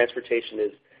 again, transportation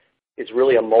is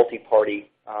really a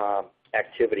multi-party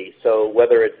activity. So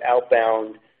whether it's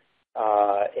outbound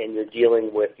and you're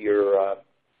dealing with your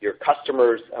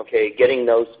customers, okay, getting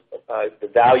those the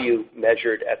value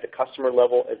measured at the customer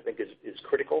level, I think is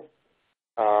critical.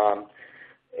 And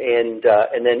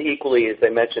then equally, as I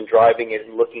mentioned, driving it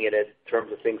and looking at it in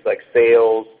terms of things like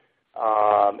sales,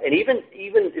 and even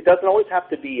it doesn't always have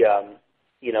to be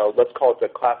let's call it the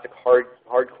classic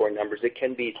hardcore numbers. It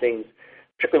can be things,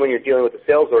 particularly when you're dealing with a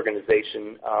sales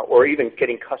organization, or even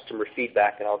getting customer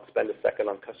feedback, and I'll spend a second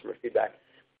on customer feedback,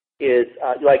 is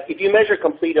like if you measure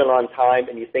complete and on time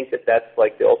and you think that that's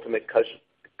like the ultimate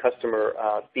customer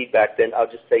feedback, then I'll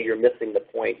just say you're missing the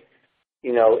point.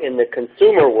 In the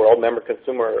consumer world, remember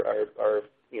consumer are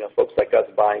folks like us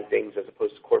buying things as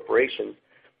opposed to corporations.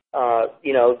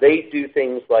 They do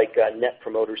things like Net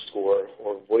Promoter Score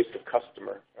or Voice of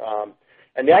Customer.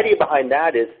 And the idea behind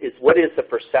that is what is the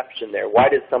perception there? Why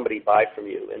did somebody buy from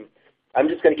you? And I'm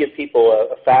just going to give people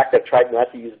a fact. I've tried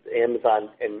not to use Amazon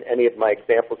in any of my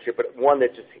examples here, but one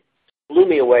that just blew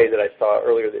me away that I saw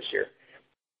earlier this year.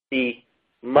 The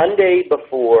Monday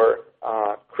before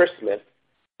Christmas,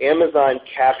 Amazon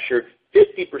captured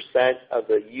 50% of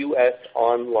the U.S.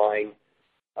 online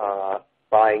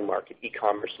buying market,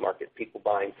 e-commerce market, people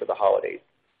buying for the holidays.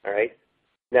 All right.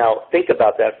 Now, think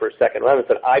about that for a second. Well, it's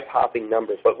an eye-popping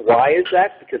number, but why is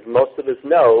that? Because most of us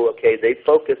know, okay, they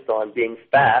focused on being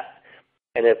fast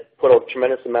and have put a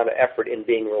tremendous amount of effort in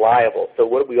being reliable. So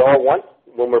what do we all want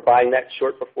when we're buying that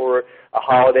short before a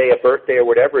holiday, a birthday, or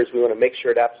whatever, is we want to make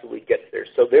sure it absolutely gets there.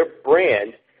 So their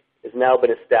brand has now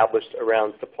been established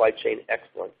around supply chain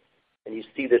excellence, and you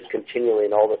see this continually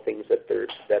in all the things that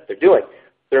they're doing.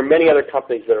 There are many other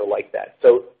companies that are like that.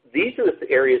 So these are the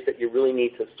areas that you really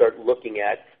need to start looking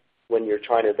at when you're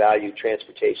trying to value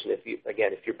transportation. If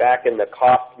you're back in the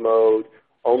cost mode,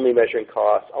 only measuring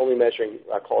costs, only measuring,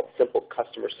 I call it simple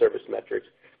customer service metrics,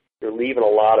 you're leaving a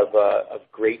lot of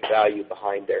great value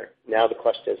behind there. Now the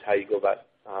question is how you go about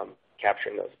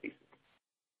capturing those pieces.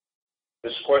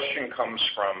 This question comes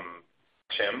from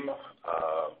Tim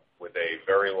with a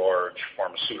very large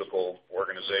pharmaceutical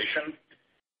organization.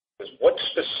 What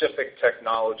specific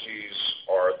technologies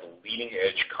are the leading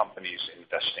edge companies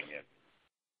investing in?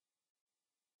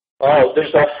 Oh,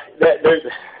 there's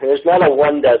not a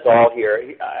one does all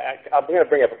here. I'm going to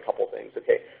bring up a couple things.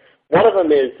 Okay, one of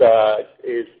them is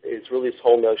really this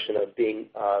whole notion of being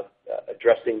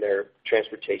addressing their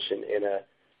transportation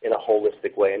in a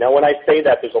holistic way. Now, when I say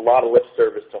that, there's a lot of lip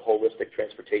service to holistic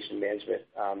transportation management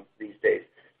these days.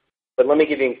 But let me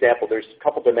give you an example. There's a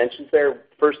couple dimensions there.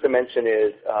 First dimension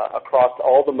is across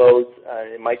all the modes.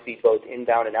 It might be both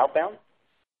inbound and outbound.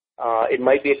 It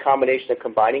might be a combination of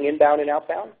combining inbound and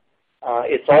outbound.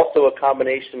 It's also a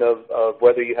combination of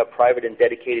whether you have private and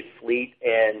dedicated fleet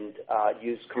and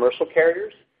use commercial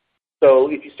carriers. So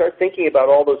if you start thinking about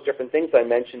all those different things I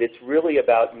mentioned, it's really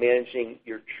about managing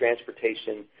your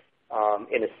transportation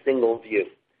in a single view.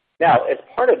 Now, as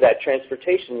part of that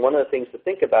transportation, one of the things to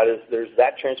think about is there's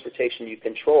that transportation you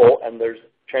control, and there's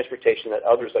transportation that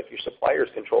others like your suppliers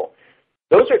control.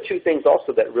 Those are two things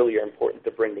also that really are important to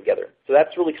bring together. So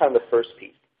that's really kind of the first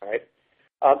piece, all right?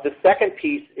 The second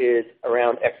piece is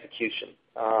around execution.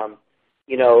 I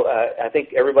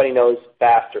think everybody knows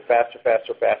faster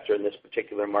in this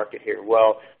particular market here.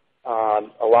 Well,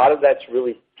 a lot of that's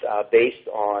really based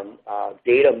on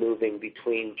data moving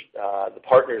between the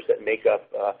partners that make up,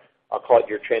 I'll call it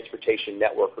your transportation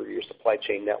network or your supply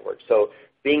chain network. So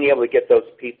being able to get those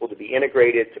people to be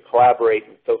integrated, to collaborate,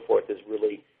 and so forth is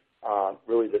really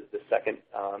the second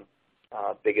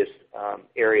biggest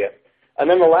area. And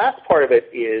then the last part of it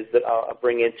is that I'll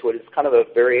bring into it is kind of a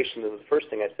variation of the first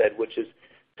thing I said, which is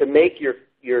to make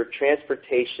your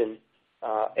transportation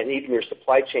and even your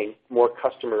supply chain more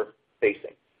customer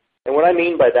facing. And what I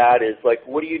mean by that is, like,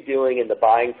 what are you doing in the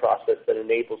buying process that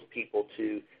enables people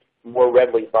to more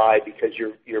readily buy because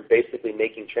you're basically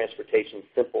making transportation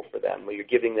simple for them, or you're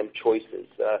giving them choices.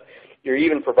 You're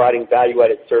even providing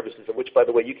value-added services, of which, by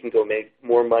the way, you can go make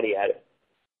more money at it.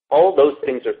 All of those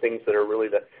things are things that are really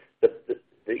the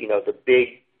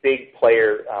big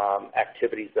player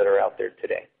activities that are out there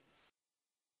today.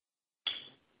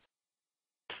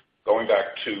 Going back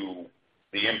to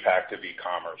the impact of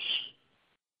e-commerce,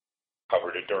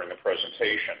 covered it during the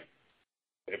presentation.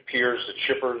 It appears that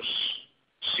shippers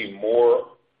see more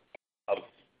of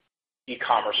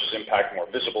e-commerce's impact more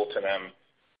visible to them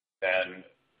than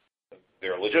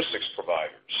their logistics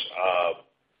providers.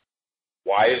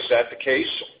 Why is that the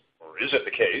case, or is it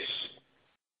the case,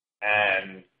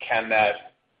 and can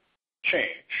that change?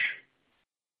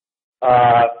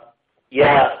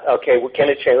 Yeah, okay, well, can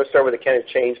it change? Let's start with the can it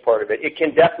change part of it. It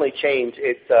can definitely change.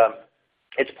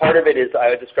 It's part of it is I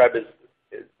would describe as,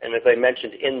 and as I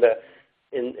mentioned in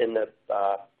the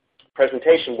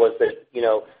presentation, was that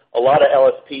a lot of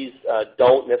LSPs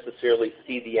don't necessarily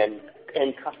see the end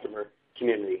customer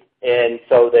community, and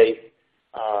so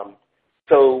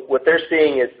so what they're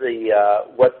seeing is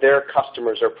what their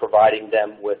customers are providing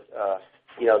them with,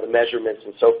 the measurements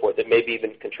and so forth, and maybe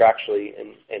even contractually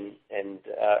and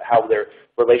how their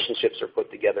relationships are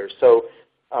put together. So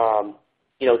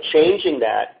changing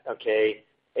that, okay,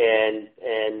 and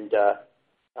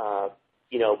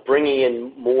bringing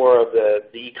in more of the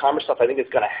e-commerce stuff, I think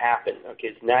it's going to happen. Okay,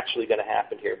 it's naturally going to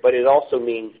happen here. But it also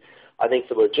means, I think,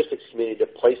 the logistics community to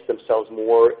place themselves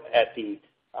more at the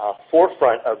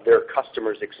forefront of their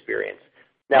customers' experience.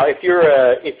 Now, if you're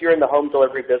in the home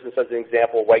delivery business, as an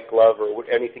example, white glove or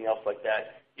anything else like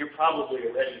that, you're probably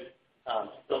already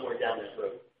somewhere down this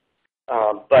road.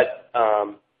 But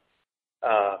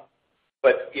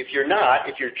if you're not,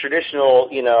 if you're traditional,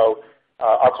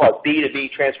 I'll call it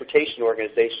B2B transportation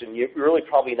organization, you're really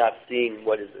probably not seeing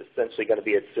what is essentially going to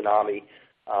be a tsunami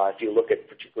if you look at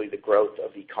particularly the growth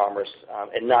of e-commerce,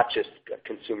 and not just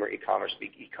consumer e-commerce, but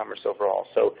e-commerce overall.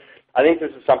 So I think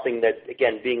this is something that,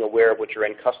 again, being aware of what your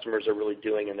end customers are really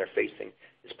doing and they're facing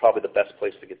is probably the best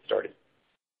place to get started.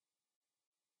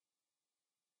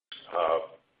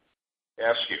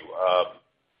 Ask you,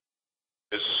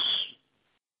 business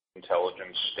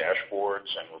intelligence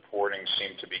dashboards and reporting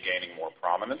seem to be gaining more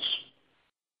prominence.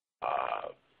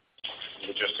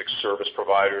 Logistics service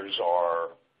providers are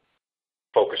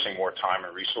focusing more time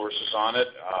and resources on it.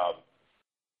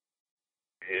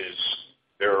 Is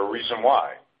there a reason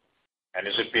why? And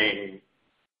is it being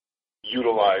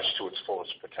utilized to its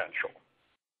fullest potential?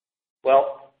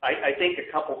 Well, I think a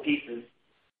couple pieces.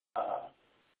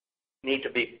 need to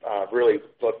be really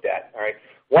looked at. All right.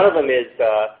 One of them is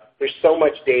there's so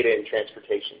much data in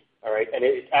transportation. All right, and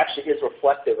it actually is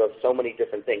reflective of so many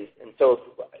different things. And so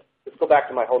let's go back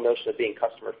to my whole notion of being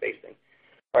customer facing.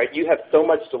 All right, you have so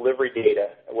much delivery data,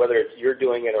 whether it's you're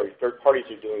doing it or third parties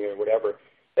are doing it or whatever,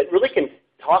 that really can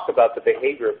talk about the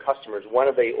behavior of customers. When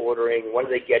are they ordering? When are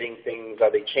they getting things? Are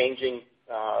they changing,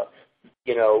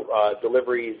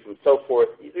 deliveries and so forth?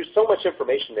 There's so much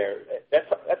information there.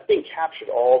 That's being captured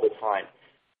all the time.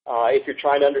 If you're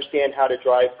trying to understand how to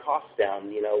drive costs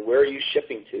down, where are you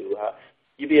shipping to?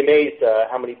 You'd be amazed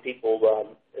how many people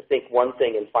think one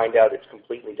thing and find out it's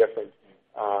completely different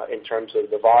in terms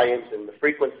of the volumes and the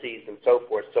frequencies and so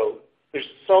forth. So there's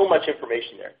so much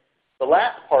information there. The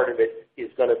last part of it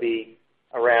is going to be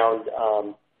around,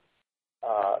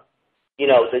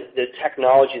 the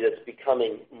technology that's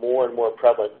becoming more and more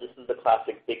prevalent. This is the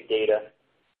classic big data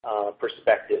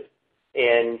perspective.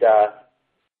 And,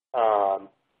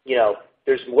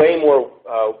 there's way more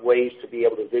ways to be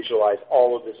able to visualize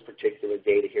all of this particular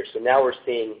data here. So now we're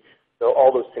seeing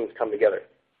all those things come together.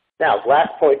 Now, the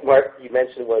last point, Mark, you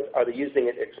mentioned was, are they using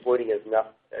it, exploiting it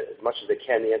as much as they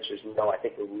can? The answer is no. I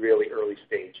think we're really early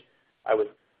stage. I was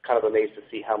kind of amazed to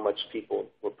see how much people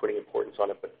were putting importance on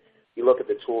it. But you look at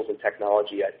the tools and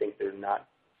technology, I think they're not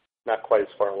quite as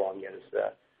far along yet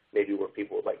as maybe where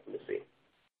people would like them to see.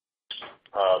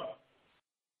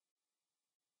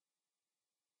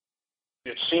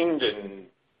 It seemed in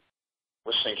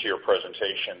listening to your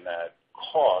presentation that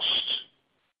cost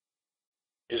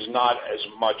is not as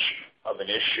much of an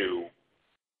issue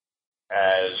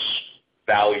as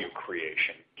value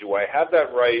creation. Do I have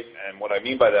that right? And what I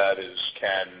mean by that is,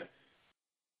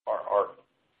 are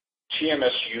TMS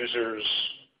users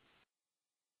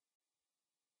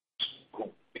who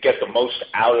get the most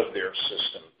out of their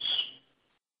systems,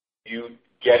 you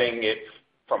getting it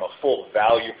from a full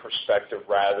value perspective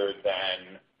rather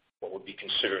than what would be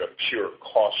considered a pure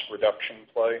cost reduction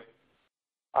play?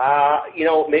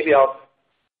 Maybe I'll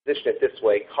position it this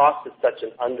way. Cost is such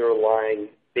an underlying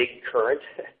big current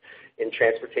in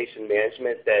transportation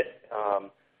management that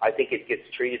I think it gets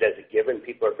treated as a given.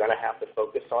 People are going to have to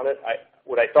focus on it.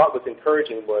 What I thought was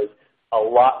encouraging was a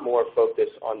lot more focus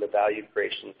on the value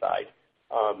creation side.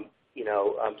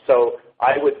 So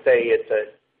I would say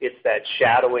it's that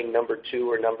shadowing number 2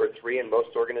 or number 3 in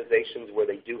most organizations where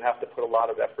they do have to put a lot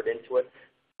of effort into it.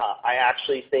 I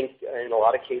actually think in a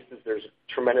lot of cases there's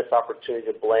tremendous opportunity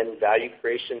to blend value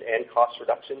creation and cost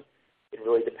reduction. It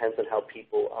really depends on how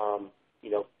people,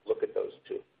 look at those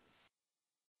two.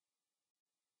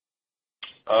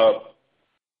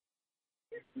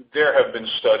 There have been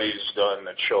studies done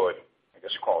that show it, I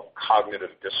guess called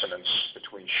cognitive dissonance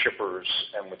between shippers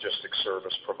and logistics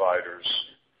service providers,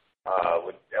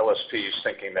 with LSPs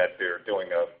thinking that they're doing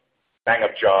a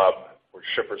bang-up job, where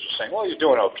shippers are saying, well, you're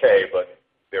doing okay, but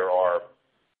there are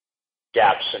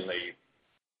gaps in the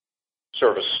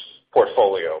service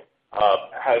portfolio.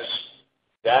 Has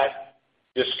that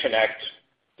disconnect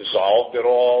dissolved at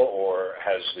all, or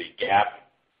has the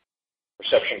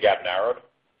perception gap narrowed?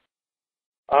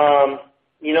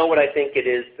 What I think it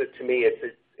is, to me,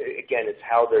 it's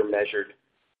how they're measured.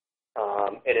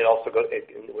 And it also goes,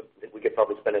 we could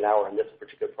probably spend an hour on this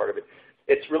particular part of it.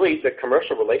 It's really the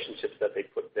commercial relationships that they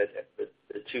put, that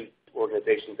the two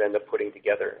organizations end up putting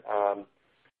together.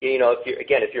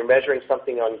 If you're measuring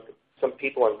something on some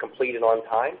people on complete and on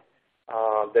time,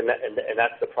 then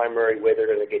that's the primary way they're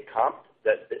going to get comped.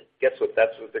 Guess what?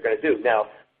 That's what they're going to do. Now,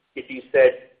 if you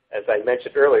said, as I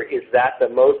mentioned earlier, is that the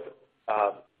most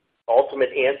ultimate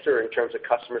answer in terms of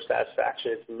customer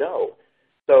satisfaction? It's no.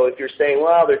 So if you're saying,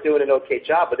 well, they're doing an okay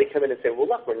job, but they come in and say, well,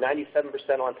 look, we're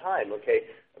 97% on time, okay,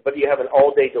 but you have an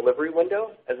all-day delivery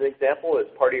window, as an example, as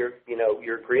part of your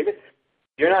agreement,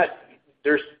 you're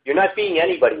not being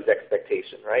anybody's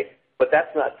expectation, right? But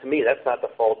that's not, to me, that's not the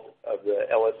fault of the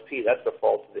LSP. That's the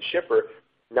fault of the shipper,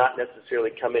 not necessarily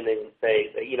come in and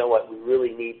say, you know what, we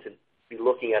really need to be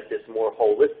looking at this more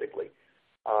holistically.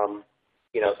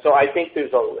 So I think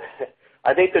there's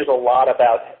a lot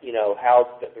about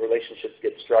how the relationships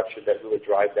get structured that really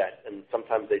drive that, and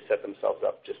sometimes they set themselves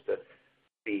up just to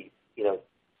be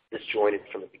disjointed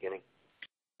from the beginning.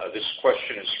 This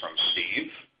question is from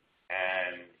Steve,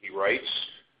 and he writes,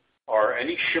 are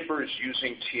any shippers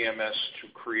using TMS to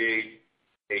create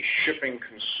a shipping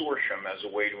consortium as a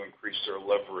way to increase their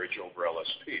leverage over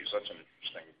LSPs? That's an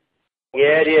interesting one.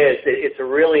 Yeah, it is. It's a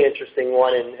really interesting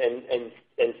one,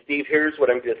 and Steve, here's what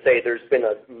I'm going to say. There's been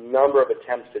a number of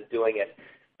attempts at doing it,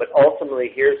 but ultimately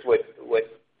here's where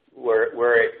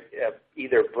it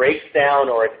either breaks down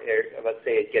or let's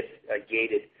say it gets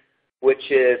gated. which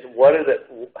is what are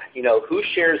the, who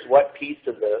shares what piece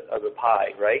of the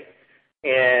pie, right?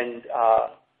 And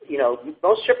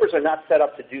most shippers are not set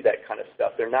up to do that kind of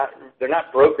stuff. They're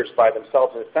not brokers by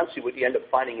themselves, and essentially what you end up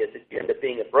finding is that you end up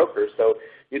being a broker. So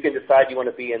you can decide you want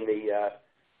to be in the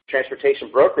transportation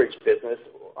brokerage business,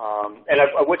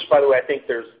 and which, by the way, I think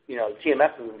there's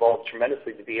TMS is involved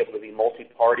tremendously to be able to be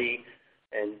multi-party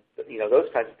and those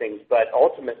kinds of things. But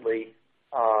ultimately,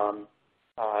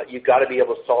 you've got to be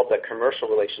able to solve that commercial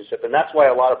relationship, and that's why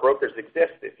a lot of brokers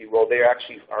exist, if you will. They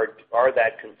actually are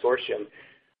that consortium.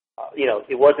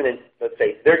 It wasn't, let's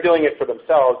say, they're doing it for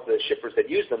themselves. The shippers that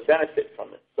use them benefit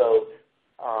from it. So,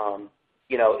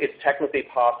 it's technically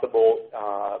possible,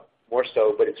 more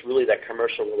so, but it's really that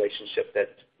commercial relationship that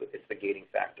is the gating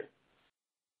factor.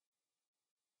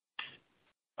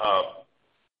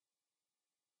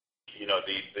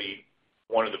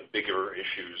 One of the bigger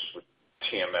issues with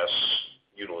TMS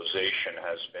utilization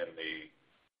has been the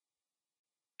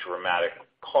dramatic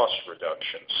cost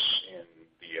reductions in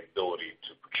the ability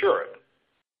to procure it.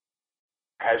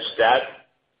 Has that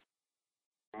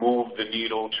moved the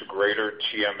needle to greater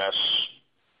TMS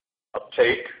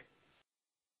uptake?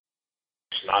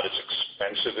 It's not as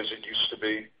expensive as it used to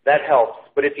be. That helps,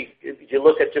 but if you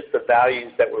look at just the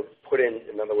values that were put in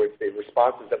other words, the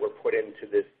responses that were put into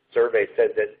this survey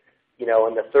said that,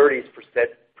 in the 30%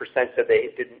 said they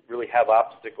didn't really have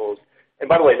obstacles. And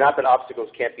by the way, not that obstacles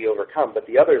can't be overcome, but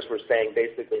the others were saying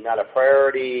basically not a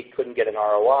priority, couldn't get an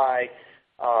ROI.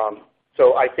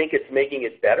 So I think it's making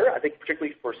it better. I think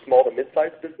particularly for small to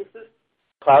mid-sized businesses,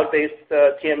 cloud-based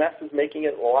TMS is making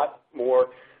it a lot more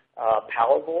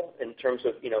palatable in terms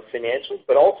of financials.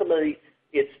 But ultimately,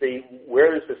 it's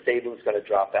where is the savings going to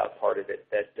drop out part of it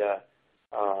that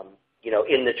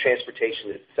in the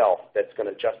transportation itself that's going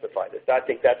to justify this. I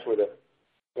think that's where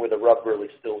the rub really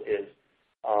still is.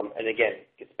 And again, it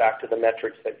gets back to the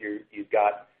metrics that you've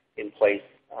got in place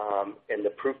and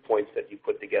the proof points that you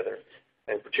put together.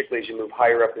 And particularly as you move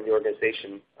higher up in the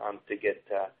organization to get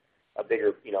a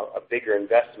bigger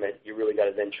investment, you really got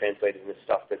to then translate into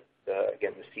stuff that,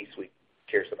 again, the C-suite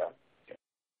cares about. Okay.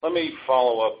 Let me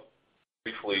follow up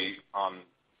briefly on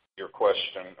your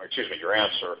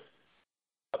answer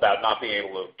about not being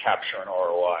able to capture an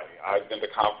ROI. I've been to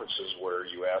conferences where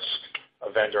you ask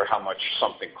a vendor how much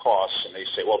something costs, and they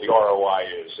say, well, the ROI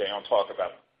is. They don't talk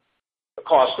about the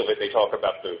cost of it. They talk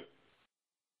about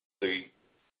the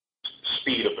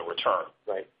speed of the return.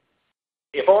 Right.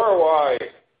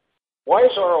 Why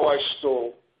is ROI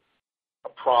still a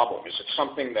problem? Is it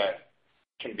something that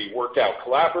can be worked out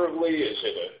collaboratively? Is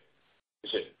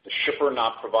it the shipper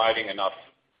not providing enough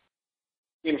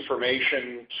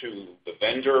information to the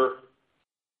vendor,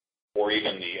 or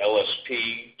even the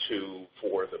LSP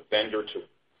for the vendor to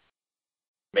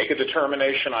make a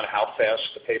determination on how fast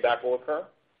the payback will occur?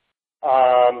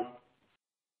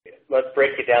 Let's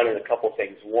break it down in a couple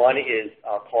things. One is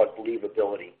I'll call it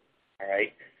believability. All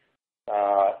right.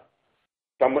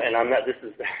 And I'm not. This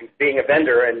is being a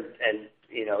vendor and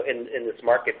in this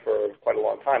market for quite a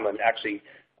long time on actually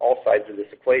all sides of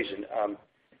this equation.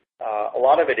 A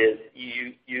lot of it is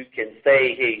you can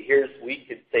say, hey, we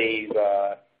could save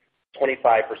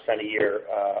 25% a year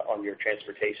on your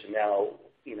transportation. Now,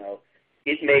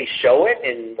 it may show it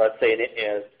in, let's say,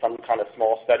 in some kind of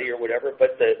small study or whatever,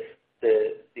 but the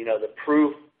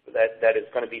proof that it's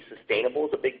going to be sustainable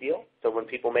is a big deal. So when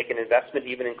people make an investment,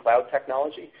 even in cloud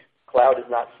technology, cloud is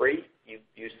not free.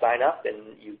 You sign up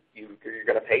and you're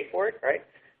going to pay for it, right?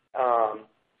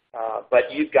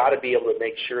 But you've got to be able to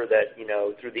make sure that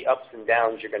through the ups and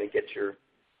downs you're going to get your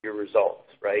results,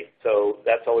 right? So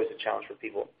that's always a challenge for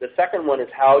people. The second one is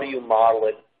how do you model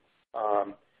it?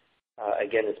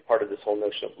 Again, as part of this whole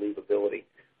notion of believability.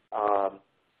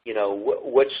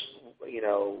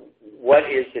 What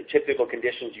is the typical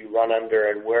conditions you run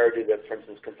under, and where do for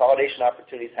instance, consolidation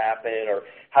opportunities happen, or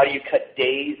how do you cut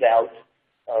days out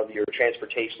of your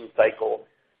transportation cycle?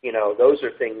 Those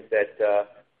are things that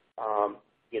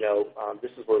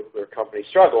this is where companies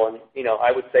struggle. And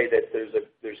I would say that there's a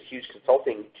huge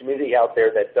consulting community out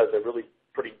there that does a really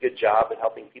pretty good job at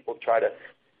helping people try to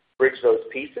bridge those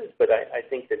pieces. But I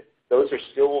think that those are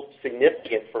still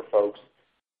significant for folks.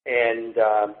 And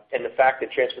the fact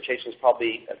that transportation is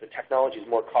probably, as the technology is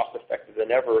more cost effective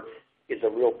than ever, is a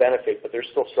real benefit. But they're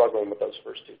still struggling with those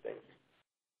first two things.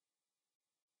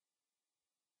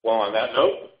 Well, on that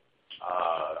note,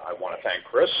 I want to thank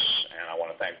Chris, and I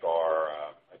want to thank our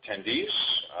attendees.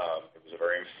 It was a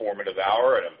very informative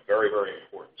hour and a very, very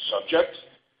important subject.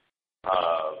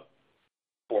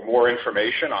 For more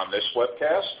information on this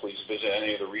webcast, please visit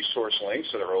any of the resource links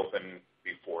that are open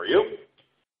before you.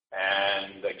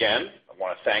 And again, I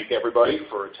want to thank everybody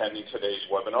for attending today's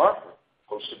webinar,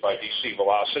 hosted by DC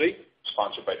Velocity,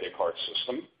 sponsored by Descartes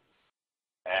Systems.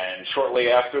 And shortly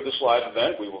after this live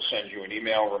event, we will send you an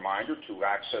email reminder to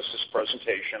access this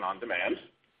presentation on demand.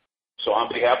 So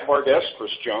on behalf of our guest,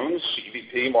 Chris Jones,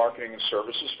 EVP Marketing and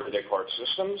Services for Descartes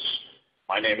Systems,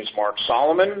 my name is Mark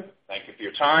Solomon. Thank you for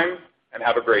your time, and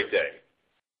have a great day.